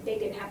want. They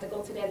didn't have to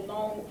go to that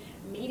long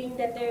meeting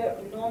that they're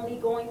normally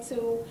going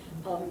to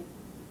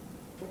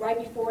right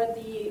before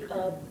the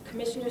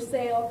commissioner's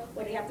sale,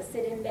 where they have to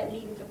sit in that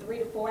meeting for 3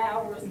 to 4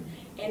 hours.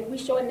 And we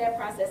shorten that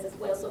process as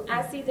well. So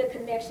I see the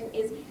connection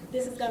is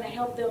this is going to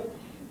help them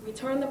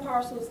return the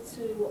parcels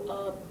to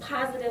a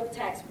positive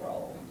tax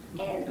roll.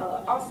 And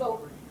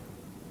also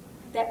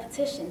that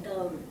petition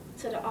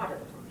to the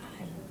auditor.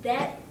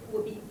 That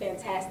would be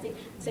fantastic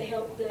to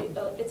help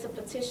it's a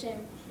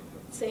petition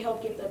to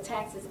help get the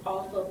taxes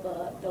off of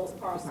those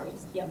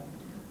parcels. Yep.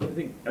 I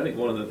think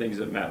one of the things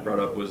that Matt brought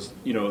up was,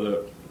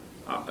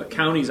 the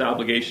county's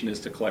obligation is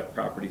to collect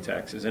property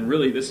taxes, and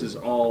really this is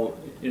all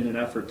in an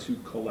effort to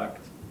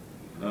collect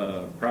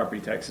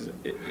property taxes.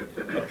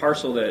 A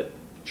parcel that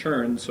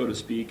churns, so to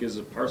speak, is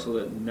a parcel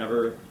that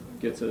never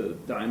gets a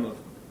dime of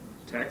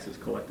taxes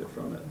collected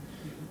from it.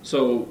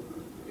 So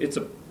it's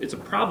a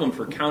problem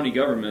for county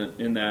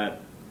government in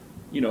that,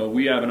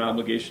 we have an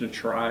obligation to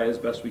try as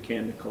best we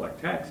can to collect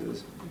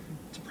taxes.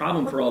 It's a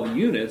problem for all the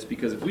units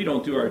because if we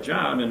don't do our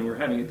job and we're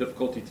having a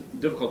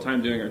difficult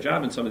time doing our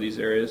job in some of these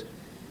areas,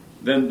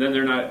 then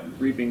they're not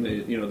reaping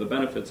the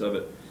benefits of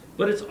it.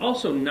 But it's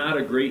also not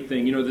a great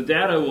thing. The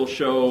data will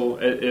show,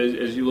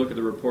 as you look at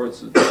the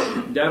reports,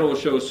 data will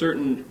show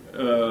certain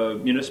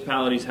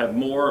municipalities have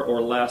more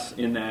or less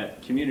in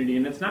that community,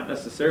 and it's not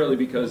necessarily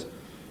because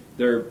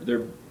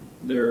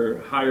they're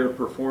higher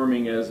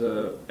performing as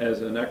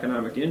an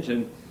economic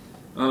engine.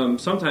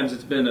 Sometimes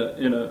it's been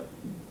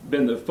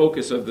been the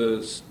focus of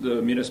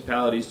the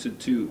municipalities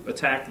to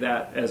attack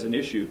that as an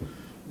issue.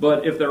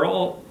 But if they're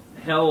all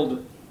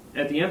held,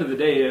 at the end of the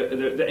day,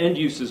 the end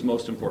use is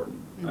most important.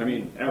 I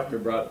mean, after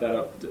brought that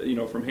up,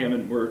 from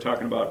Hammond, we were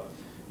talking about,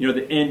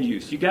 the end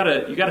use. You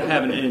gotta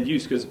have an end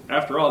use because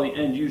after all, the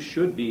end use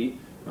should be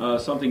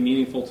something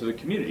meaningful to the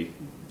community.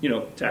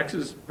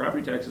 Taxes,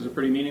 property taxes are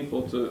pretty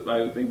meaningful to,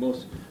 I think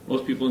most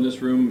people in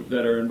this room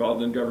that are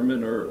involved in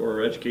government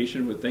or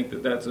education would think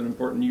that that's an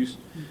important use.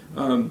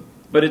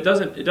 But it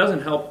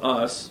doesn't help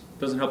us,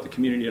 doesn't help the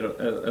community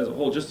as a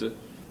whole just to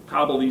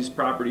cobble these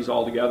properties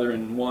all together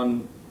in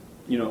one,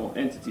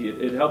 entity.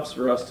 It helps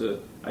for us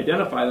to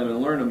identify them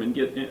and learn them and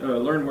get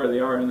learn where they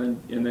are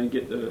and then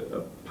get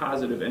a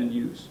positive end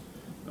use.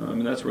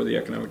 And that's where the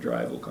economic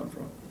drive will come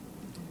from.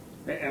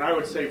 And I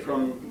would say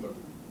from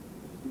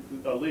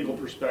a legal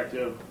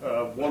perspective,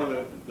 one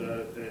of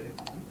the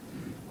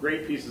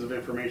great pieces of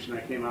information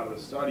that came out of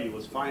the study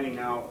was finding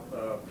out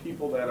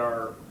people that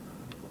are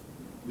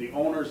the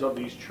owners of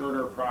these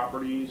churner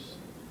properties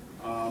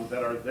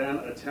that are then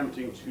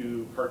attempting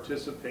to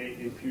participate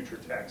in future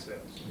tax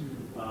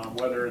sales,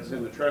 whether it's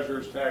in the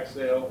treasurer's tax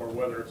sale or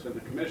whether it's in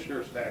the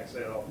commissioner's tax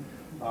sale,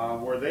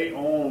 where they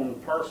own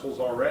parcels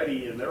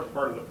already and they're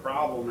part of the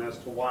problem as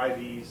to why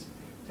these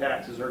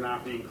taxes are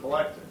not being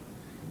collected.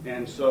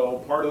 And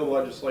so part of the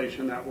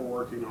legislation that we're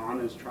working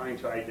on is trying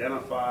to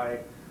identify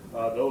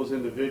those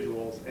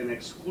individuals and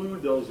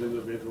exclude those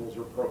individuals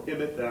or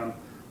prohibit them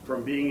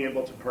from being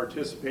able to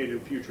participate in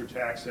future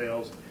tax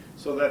sales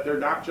so that they're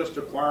not just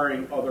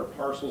acquiring other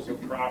parcels of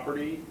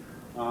property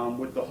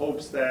with the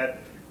hopes that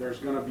there's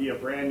going to be a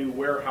brand new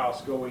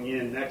warehouse going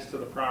in next to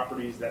the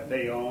properties that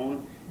they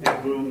own,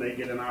 and boom, they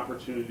get an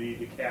opportunity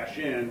to cash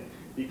in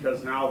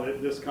because now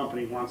this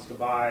company wants to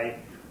buy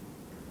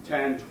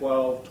 10,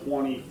 12,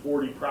 20,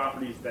 40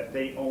 properties that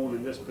they own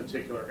in this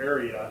particular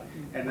area,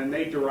 and then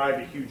they derive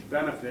a huge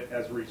benefit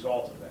as a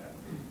result of that.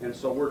 And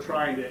so we're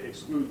trying to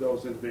exclude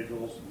those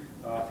individuals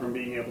from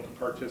being able to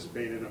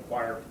participate and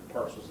acquire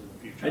parcels in the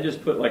future. I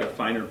just put like a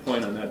finer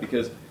point on that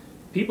because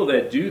people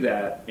that do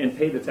that and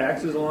pay the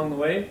taxes along the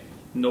way,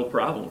 no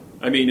problem.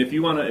 I mean, if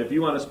you want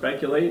to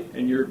speculate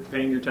and you're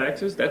paying your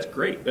taxes, that's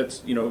great.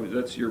 That's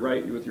that's your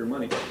right with your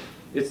money.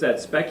 It's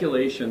that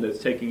speculation that's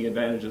taking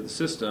advantage of the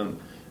system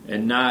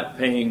and not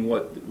paying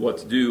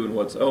what's due and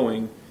what's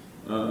owing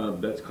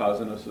that's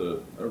causing us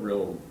a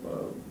real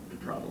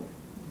problem.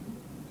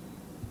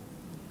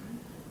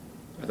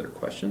 Are there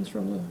questions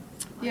from the?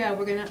 Yeah,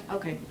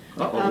 okay.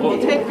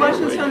 We'll take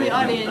questions from the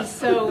audience.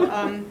 So,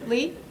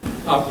 Lee?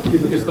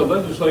 Is the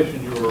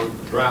legislation you're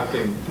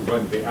drafting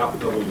going to be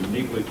applicable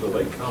uniquely to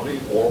Lake County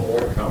or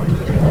all counties?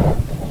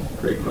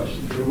 Great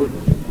question.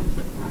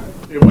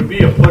 It would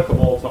be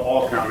applicable to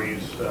all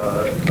counties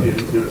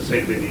in the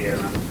state of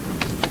Indiana.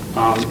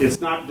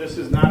 This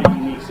is not a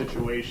unique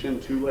situation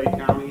to Lake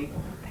County.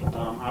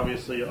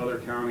 Obviously, other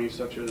counties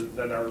such as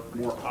that are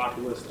more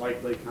populous,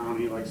 like Lake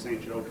County, like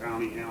St. Joe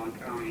County, Allen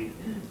County,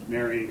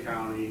 Marion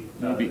County,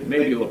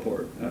 maybe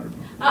LaPorte. I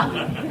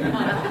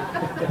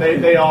don't know.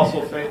 they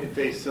also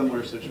face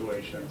similar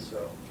situations.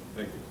 So,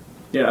 thank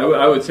you. Yeah,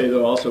 I would say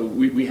though also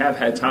we have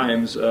had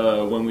times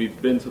when we've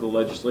been to the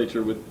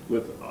legislature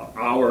with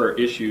our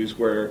issues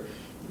where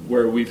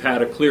we've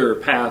had a clearer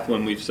path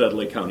when we've said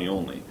Lake County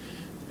only,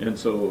 and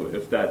so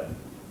if that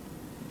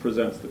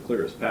presents the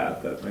clearest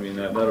path,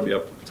 that'll be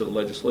up to the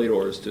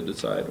legislators to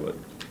decide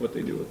what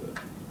they do with it.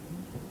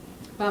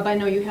 Bob, I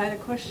know you had a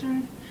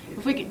question.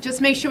 If we could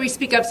just make sure we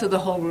speak up so the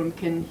whole room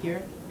can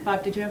hear.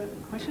 Bob, did you have a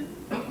question?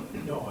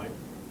 No, I'm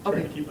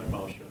trying to keep my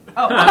mouth shut.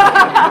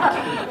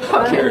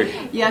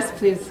 Okay. Yes,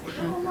 please.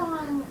 How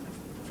long,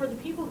 for the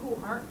people who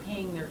aren't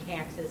paying their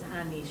taxes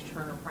on these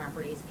Turner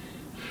properties,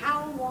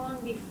 how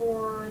long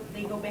before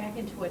they go back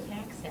into a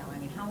tax sale? I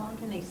mean, how long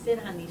can they sit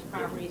on these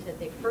properties that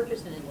they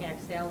purchased in a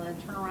tax sale and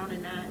then turn around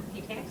and not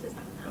pay taxes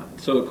on them?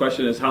 So the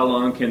question is, how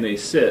long can they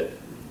sit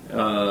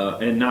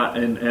and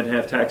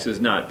have taxes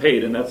not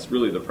paid? And that's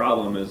really the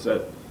problem, is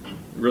that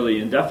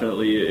really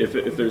indefinitely,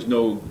 if there's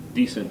no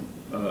decent,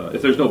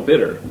 if there's no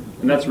bidder,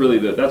 and that's really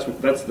that's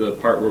the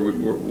part where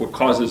what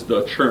causes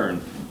the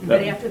churn.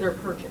 But after they're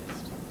purchased,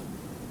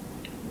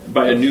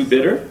 by a new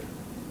bidder.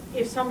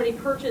 if somebody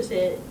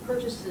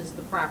purchases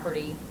the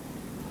property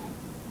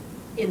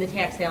in the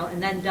tax sale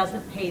and then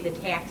doesn't pay the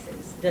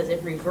taxes, does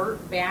it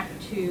revert back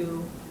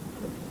to,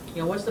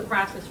 what's the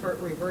process for it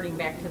reverting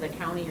back to the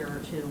county or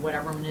to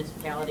whatever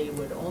municipality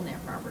would own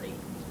that property?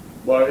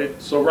 Well,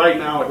 so right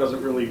now it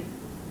doesn't really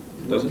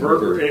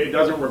revert. It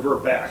doesn't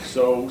revert back.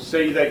 So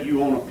say that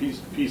you own a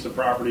piece of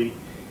property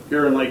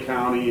here in Lake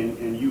County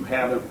and you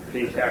haven't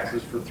paid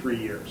taxes for 3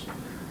 years.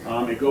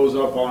 It goes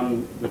up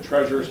on the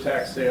treasurer's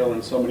tax sale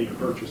and somebody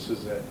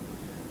purchases it.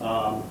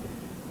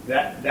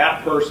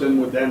 That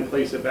person would then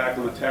place it back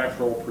on the tax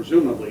roll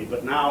presumably,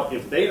 but now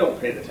if they don't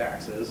pay the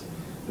taxes,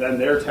 then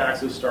their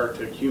taxes start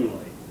to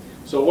accumulate.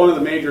 So one of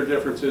the major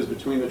differences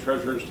between the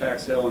treasurer's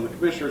tax sale and the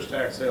commissioner's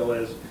tax sale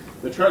is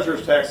the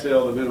treasurer's tax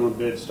sale, the minimum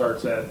bid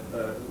starts at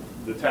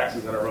the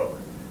taxes that are owed.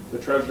 The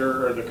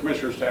treasurer or the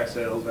commissioner's tax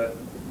sale that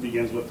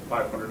begins with the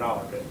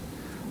 $500 bid.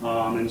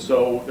 And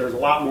so there's a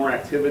lot more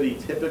activity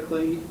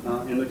typically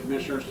in the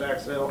commissioner's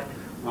tax sale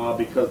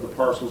because the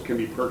parcels can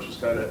be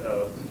purchased at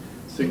a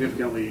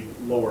significantly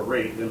lower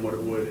rate than what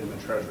it would in the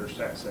treasurer's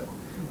tax sale.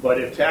 But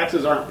if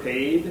taxes aren't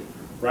paid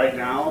right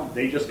now,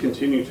 they just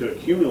continue to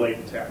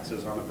accumulate the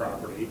taxes on the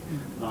property.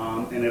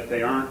 And if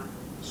they aren't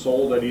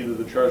sold at either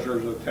the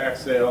treasurer's or the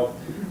tax sale,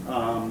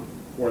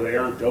 or they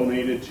aren't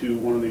donated to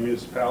one of the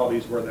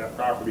municipalities where that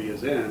property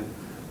is in,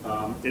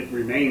 it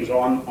remains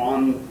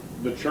on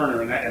the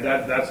churner, and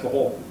that's the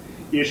whole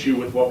issue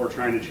with what we're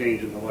trying to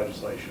change in the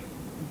legislation.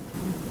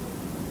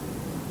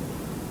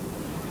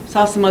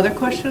 Saw some other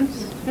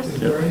questions? Yes. Is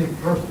there any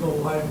personal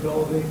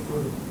liability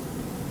for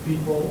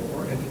people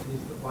or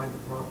entities that buy the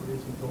properties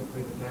and don't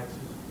pay the taxes?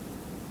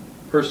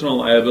 Personal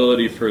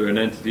liability for an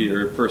entity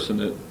or a person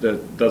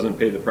that doesn't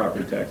pay the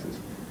property taxes?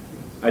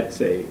 I'd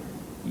say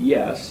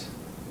yes,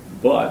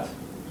 but,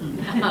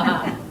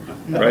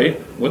 right?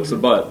 What's the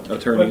but,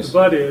 attorneys?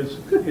 What the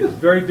but is, it's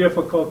very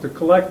difficult to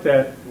collect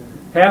that.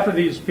 Half of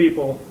these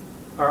people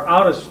are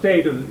out of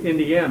state of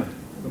Indiana,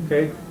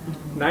 okay?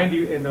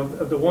 90, and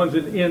of the ones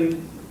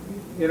in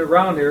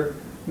around here,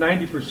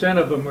 90%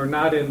 of them are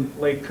not in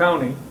Lake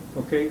County,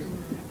 okay?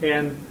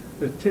 And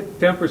the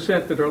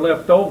 10% that are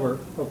left over,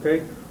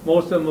 okay,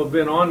 most of them have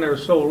been on there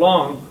so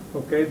long,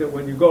 okay, that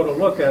when you go to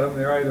look at them,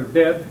 they're either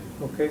dead,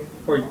 okay,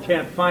 or you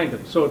can't find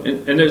them. So,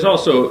 and there's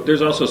also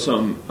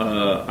some,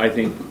 I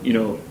think,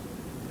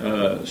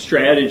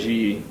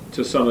 strategy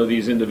to some of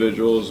these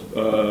individuals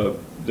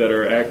that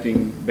are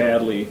acting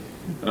badly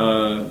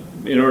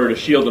in order to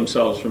shield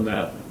themselves from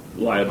that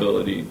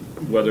liability,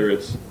 whether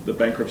it's the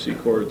bankruptcy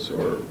courts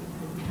or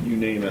you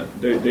name it.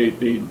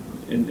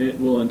 It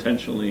will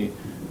intentionally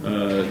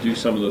do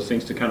some of those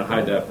things to kind of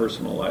hide that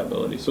personal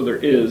liability. So there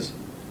is,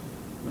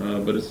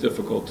 but it's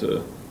difficult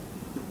to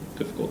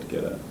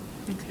get at.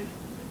 Okay.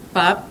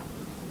 Bob?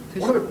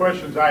 One of the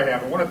questions I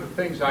have, and one of the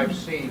things I've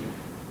seen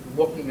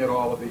looking at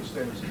all of these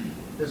things,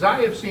 is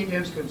I have seen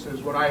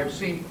instances when I have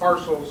seen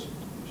parcels,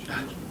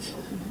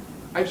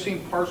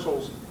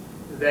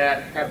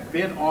 that have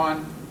been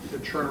on the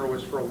churner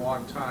list for a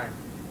long time,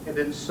 and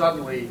then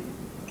suddenly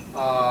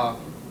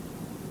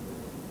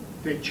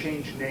they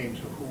changed names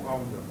of who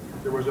owned them.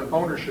 There was an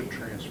ownership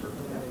transfer.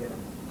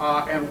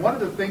 And one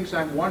of the things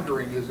I'm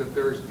wondering is if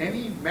there's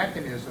any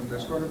mechanism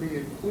that's going to be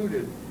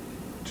included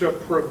to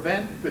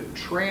prevent the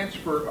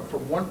transfer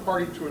from one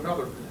party to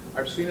another.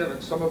 I've seen it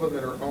in some of them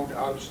that are owned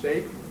out of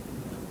state.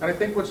 And I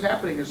think what's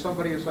happening is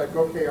somebody is like,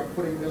 okay, I'm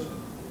putting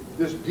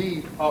this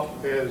deed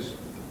up as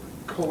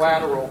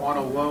collateral on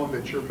a loan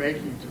that you're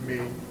making to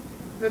me.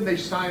 Then they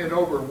sign it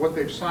over, and what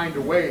they've signed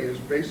away is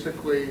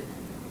basically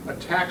a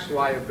tax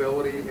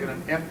liability in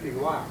an empty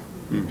lot.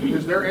 Mm-hmm.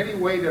 Is there any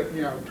way to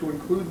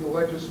include in the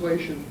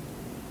legislation,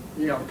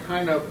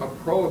 kind of a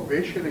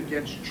prohibition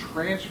against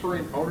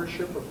transferring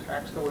ownership of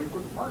tax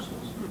delinquent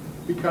parcels?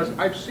 Because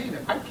I've seen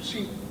it. I've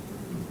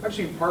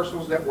seen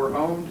parcels that were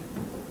owned,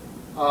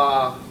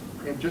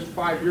 and just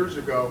 5 years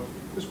ago,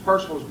 this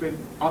parcel has been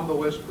on the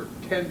list for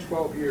 10,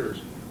 12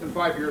 years, and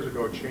 5 years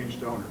ago it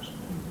changed owners.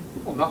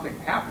 Well, nothing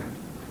happened.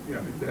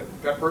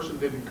 That person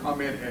didn't come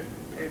in and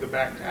pay the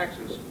back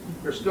taxes.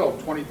 There's still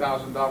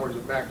 $20,000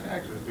 of back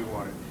taxes due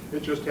on it.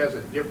 It just has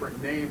a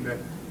different name that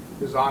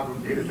is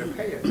obligated to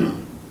pay it.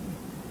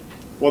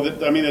 Well,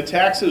 the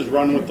taxes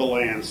run with the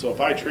land. So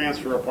if I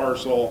transfer a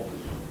parcel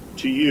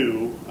to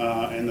you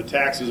and the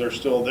taxes are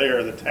still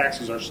there, the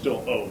taxes are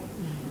still owed.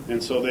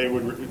 and so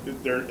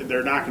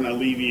they're not going to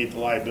alleviate the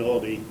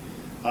liability.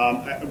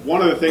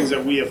 One of the things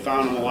that we have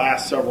found in the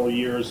last several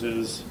years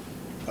is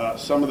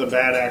some of the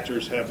bad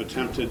actors have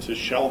attempted to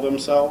shell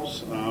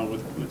themselves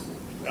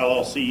with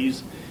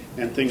LLCs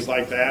and things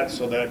like that,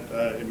 so that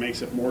it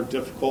makes it more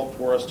difficult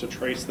for us to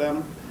trace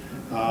them.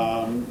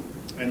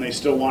 And they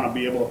still want to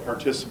be able to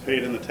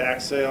participate in the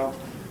tax sale,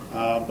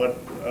 but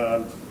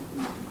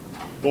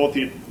both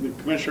the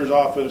Commissioner's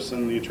Office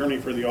and the Attorney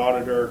for the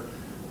Auditor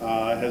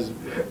has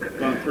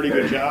done a pretty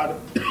good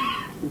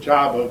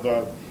job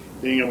of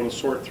being able to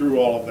sort through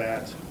all of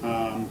that.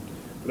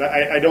 But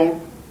I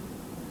don't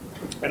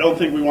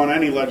think we want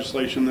any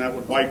legislation that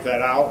would wipe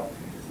that out.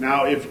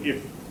 Now,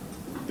 if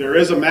there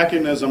is a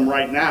mechanism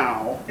right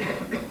now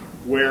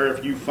where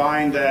if you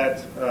find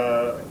that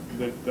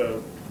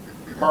the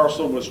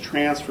parcel was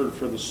transferred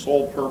for the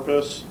sole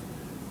purpose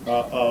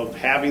of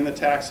having the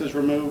taxes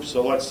removed,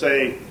 so let's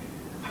say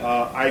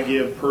I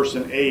give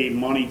person A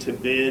money to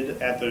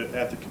bid at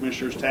the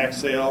Commissioner's tax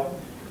sale,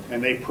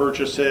 and they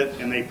purchase it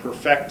and they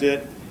perfect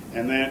it,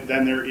 and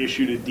then they're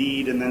issued a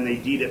deed, and then they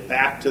deed it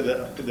back to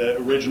the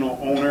original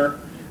owner.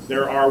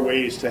 There are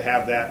ways to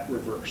have that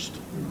reversed.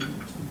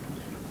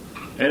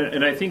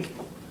 And I think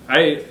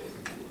I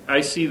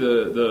see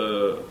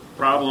the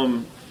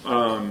problem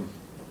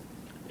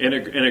and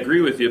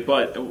agree with you.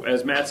 But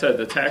as Matt said,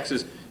 the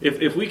taxes.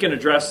 If we can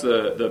address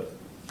the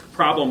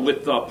problem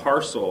with the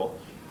parcel,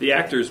 the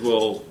actors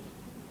will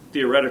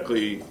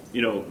theoretically,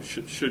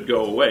 should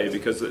go away,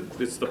 because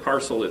it's the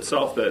parcel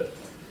itself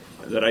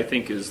that I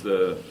think is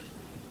the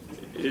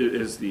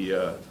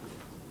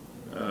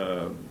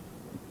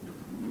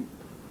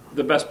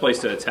best place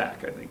to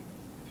attack, I think.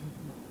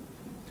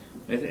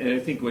 And I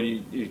think when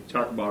you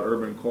talk about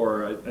urban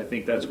core, I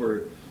think that's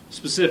where,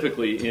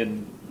 specifically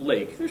in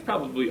Lake, there's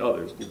probably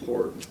others,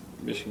 before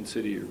Michigan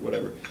City or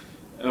whatever,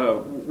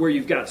 where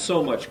you've got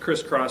so much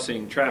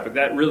crisscrossing traffic,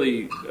 that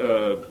really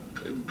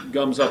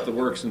gums up the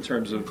works in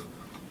terms of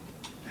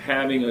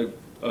having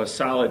a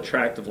solid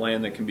tract of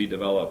land that can be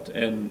developed,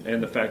 and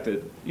the fact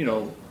that,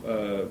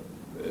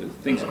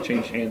 things have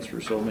changed hands for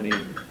so many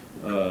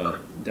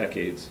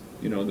decades,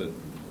 that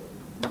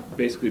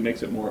basically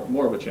makes it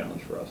more of a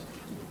challenge for us.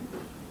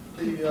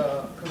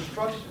 The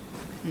construction,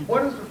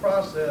 what is the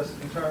process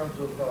in terms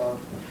of,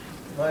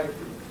 like,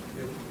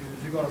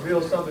 if you're going to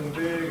build something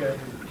big and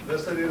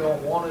let's say they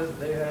don't want it,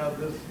 they have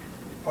this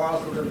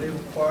parcel that they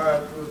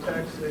acquired through a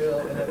tax sale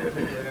in that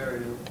particular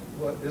area.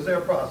 What is their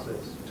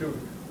process to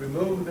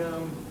remove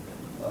them,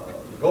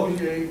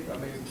 negotiate? I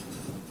mean,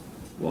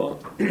 well,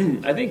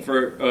 I think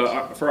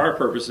for our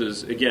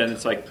purposes, again,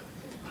 it's like,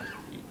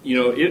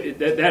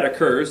 that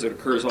occurs. It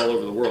occurs all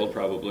over the world,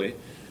 probably.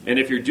 And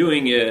if you're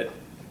doing it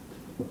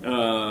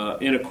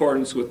in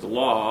accordance with the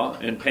law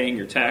and paying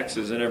your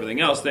taxes and everything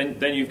else,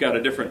 then you've got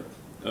a different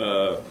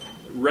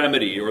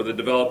remedy, or the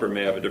developer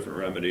may have a different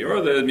remedy,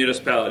 or the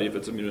municipality if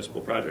it's a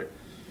municipal project.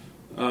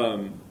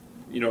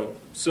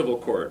 Civil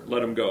court,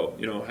 let them go.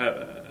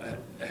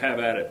 Have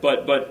at it.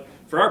 But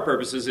for our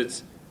purposes,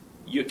 it's,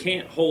 you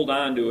can't hold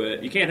on to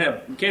it. You can't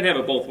have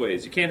it both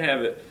ways. You can't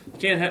have it. You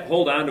can't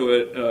hold on to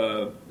it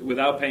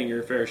without paying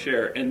your fair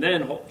share, and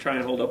then try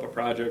and hold up a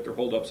project or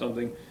hold up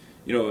something.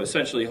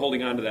 Essentially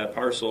holding on to that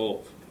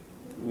parcel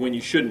when you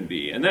shouldn't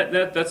be, and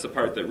that's the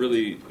part that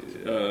really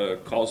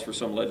calls for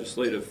some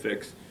legislative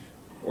fix.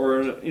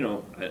 Or I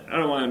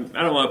don't want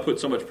to put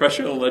so much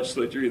pressure on the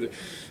legislature either.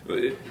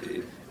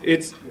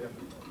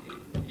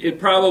 It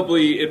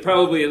probably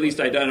at least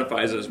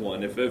identifies as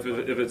one. If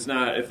there's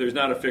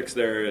not a fix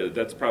there,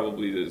 that's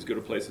probably as good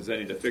a place as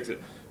any to fix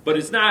it. But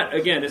it's not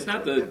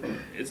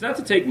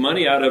to take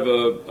money out of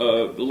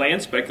a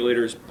land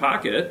speculator's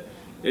pocket.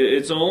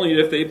 It's only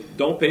if they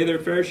don't pay their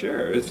fair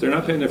share. If they're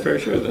not paying their fair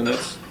share, then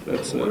that's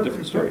a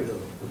different story.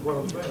 What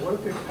I'm saying, what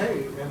if they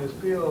pay and it's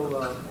still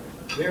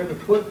they're in the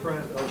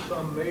footprint of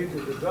some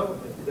major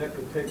development that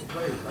could take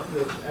place? I'm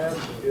just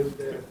asking, is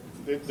there...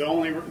 The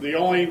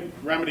only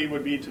remedy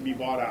would be to be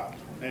bought out.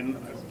 And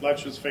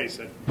let's just face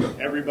it,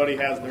 everybody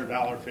has their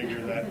dollar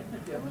figure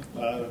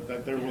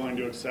that they're willing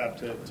to accept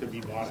to be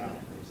bought out.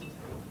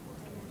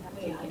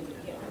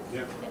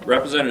 Yeah.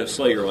 Representative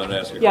Slager wanted to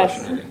ask a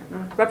question.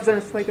 Yes.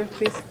 Representative Slager,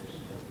 please.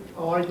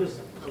 I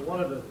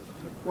wanted a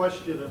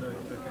question and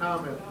a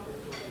comment.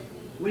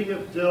 We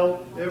have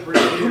dealt every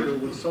year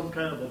with some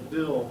kind of a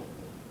bill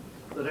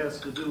that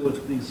has to do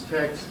with these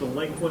tax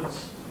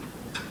delinquents,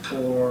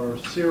 or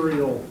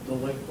serial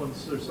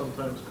delinquents, they're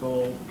sometimes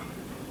called.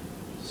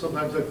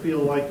 Sometimes I feel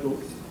like,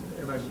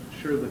 and I'm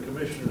sure the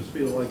commissioners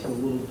feel like the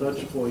little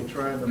Dutch boy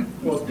trying to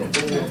plug the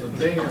hole in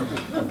the dam,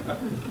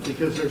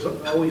 because there's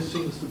always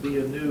seems to be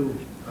a new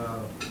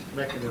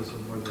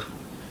mechanism with it.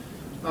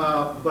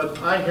 But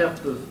I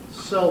have to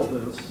sell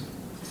this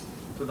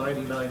to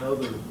 99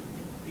 other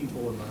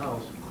people in the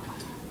house.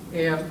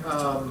 And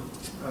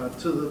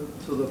to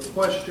the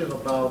question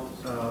about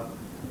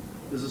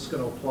is this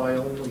going to apply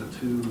only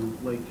to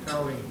Lake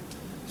County,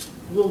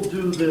 we'll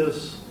do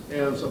this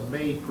as a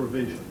may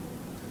provision.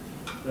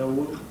 Now,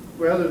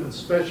 rather than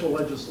special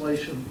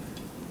legislation,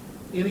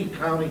 any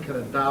county can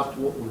adopt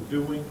what we're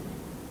doing,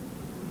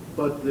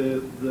 but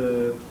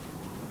the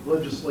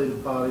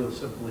legislative body will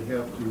simply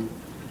have to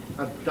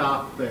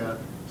adopt that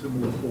to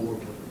move forward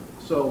with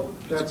it. So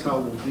that's how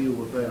we'll deal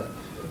with that.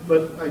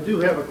 But I do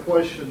have a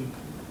question.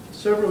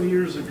 Several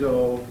years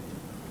ago,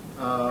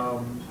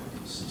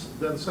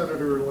 then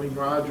Senator Arlene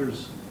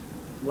Rogers'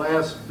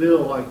 last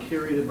bill I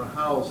carried in the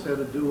House had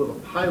to do with a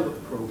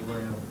pilot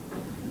program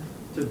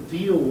to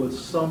deal with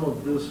some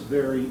of this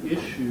very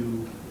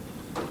issue,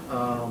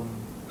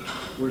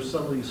 where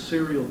some of these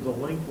serial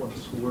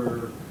delinquents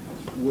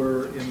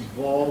were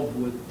involved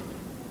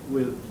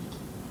with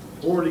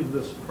hoarding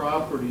this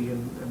property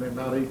and they're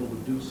not able to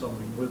do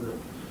something with it.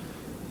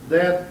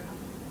 That,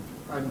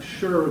 I'm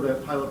sure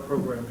that pilot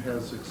program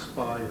has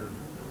expired.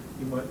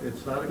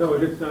 It's not. No,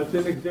 it's not. It's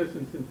in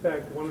existence. In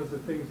fact, one of the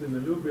things in the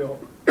new bill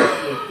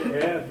is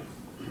to add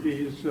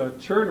these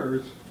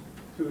churners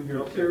to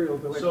your serial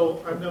delinquent.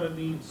 So I'm going to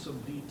need some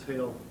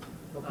detail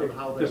on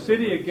how that. The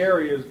city of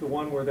Gary is the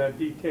one where that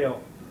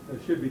detail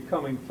should be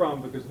coming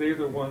from, because they're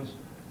the ones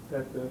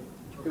that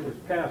it was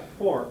passed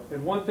for.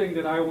 And one thing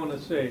that I want to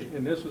say,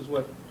 and this is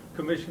what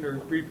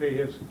Commissioner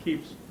Repay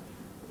keeps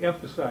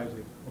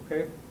emphasizing,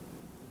 okay?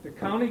 The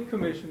county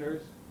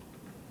commissioners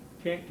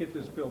can't get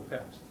this bill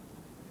passed.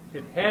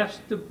 It has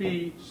to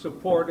be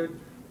supported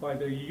by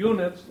the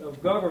units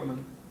of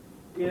government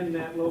in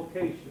that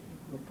location,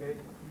 okay?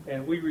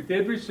 And we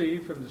did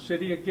receive from the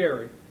city of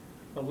Gary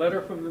a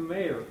letter from the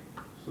mayor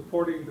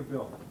supporting the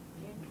bill.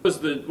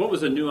 What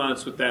was the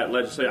nuance with that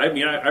legislation? I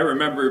mean, I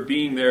remember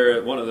being there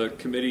at one of the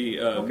committee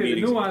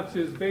meetings. The nuance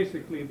is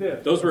basically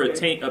this. Those were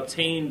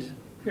obtained.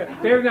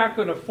 Yeah, they're not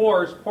going to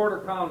force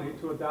Porter County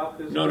to adopt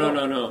this. No,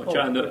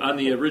 John. On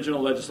the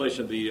original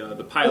legislation,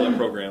 the pilot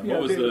program. Yeah,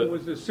 what was it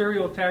was the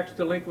serial tax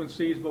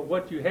delinquencies, but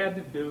what you had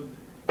to do,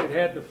 it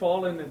had to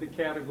fall into the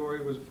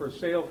category, was for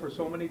sale for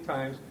so many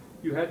times.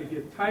 You had to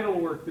get title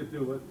work to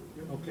do it,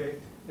 okay?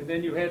 And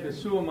then you had to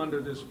sue them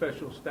under this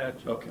special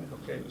statute. Okay.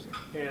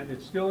 And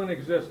it's still in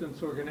existence,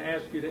 so we're going to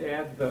ask you to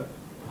add the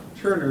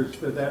churners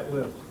to that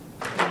list.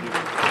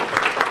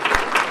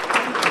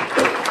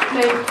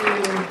 Thank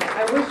you.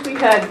 I wish we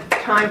had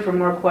time for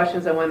more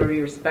questions. I want to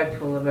be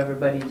respectful of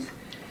everybody's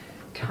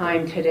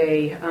time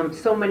today.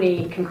 So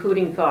many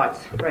concluding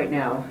thoughts right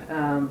now,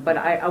 but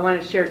I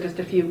want to share just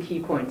a few key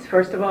points.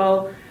 First of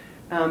all,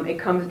 it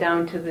comes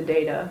down to the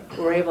data.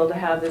 We're able to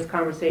have this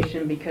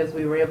conversation because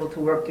we were able to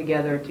work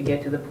together to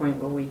get to the point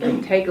where we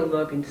can take a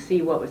look and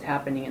see what was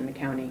happening in the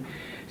county.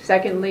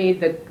 Secondly,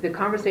 the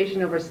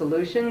conversation over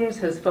solutions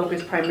has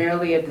focused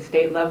primarily at the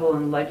state level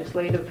and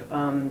legislative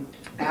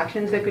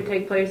actions that could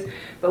take place,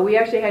 but we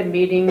actually had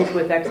meetings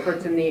with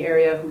experts in the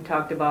area who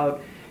talked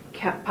about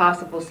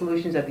possible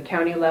solutions at the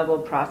county level,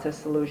 process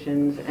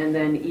solutions, and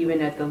then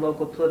even at the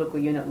local political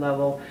unit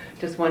level.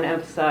 Just want to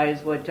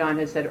emphasize what John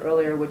has said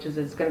earlier, which is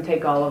it's going to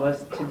take all of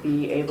us to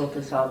be able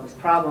to solve this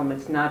problem.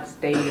 It's not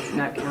state, it's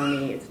not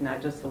county, it's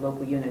not just the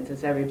local units,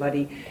 it's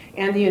everybody,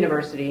 and the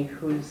university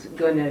who's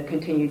going to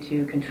continue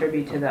to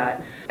contribute to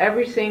that.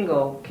 Every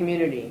single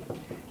community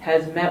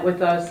has met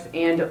with us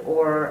and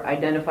or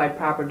identified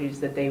properties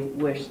that they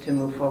wish to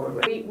move forward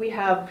with. We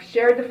have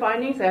shared the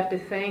findings. I have to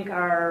thank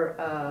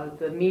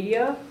the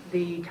media,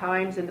 the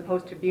Times and the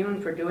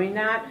Post-Tribune for doing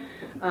that.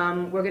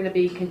 We're going to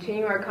be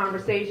continuing our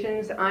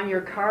conversations. On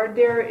your card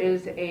there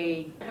is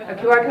a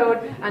QR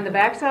code on the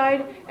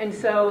backside, and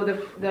so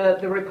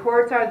the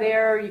reports are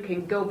there. You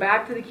can go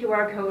back to the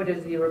QR code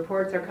as the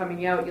reports are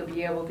coming out. You'll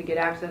be able to get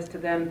access to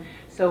them.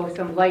 So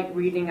some light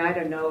reading, I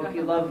don't know if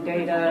you love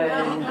data,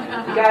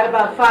 and you got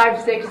about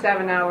 5, 6,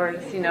 7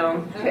 hours,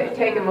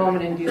 take a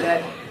moment and do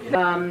that.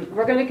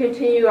 We're going to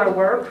continue our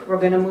work. We're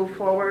going to move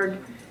forward,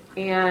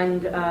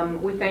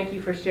 and we thank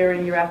you for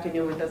sharing your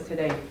afternoon with us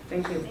today.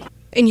 Thank you.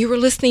 And you were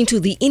listening to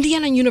the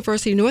Indiana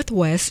University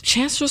Northwest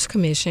Chancellor's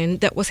Commission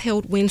that was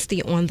held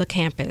Wednesday on the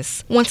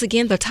campus. Once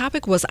again, the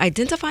topic was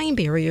identifying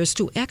barriers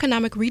to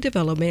economic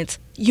redevelopment,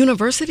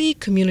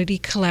 university-community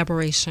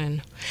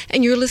collaboration.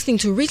 And you're listening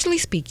to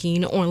Regionally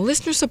Speaking on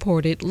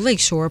listener-supported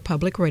Lakeshore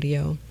Public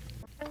Radio.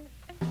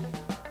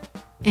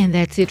 And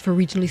that's it for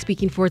Regionally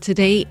Speaking for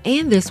today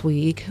and this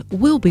week.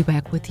 We'll be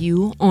back with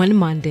you on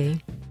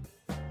Monday.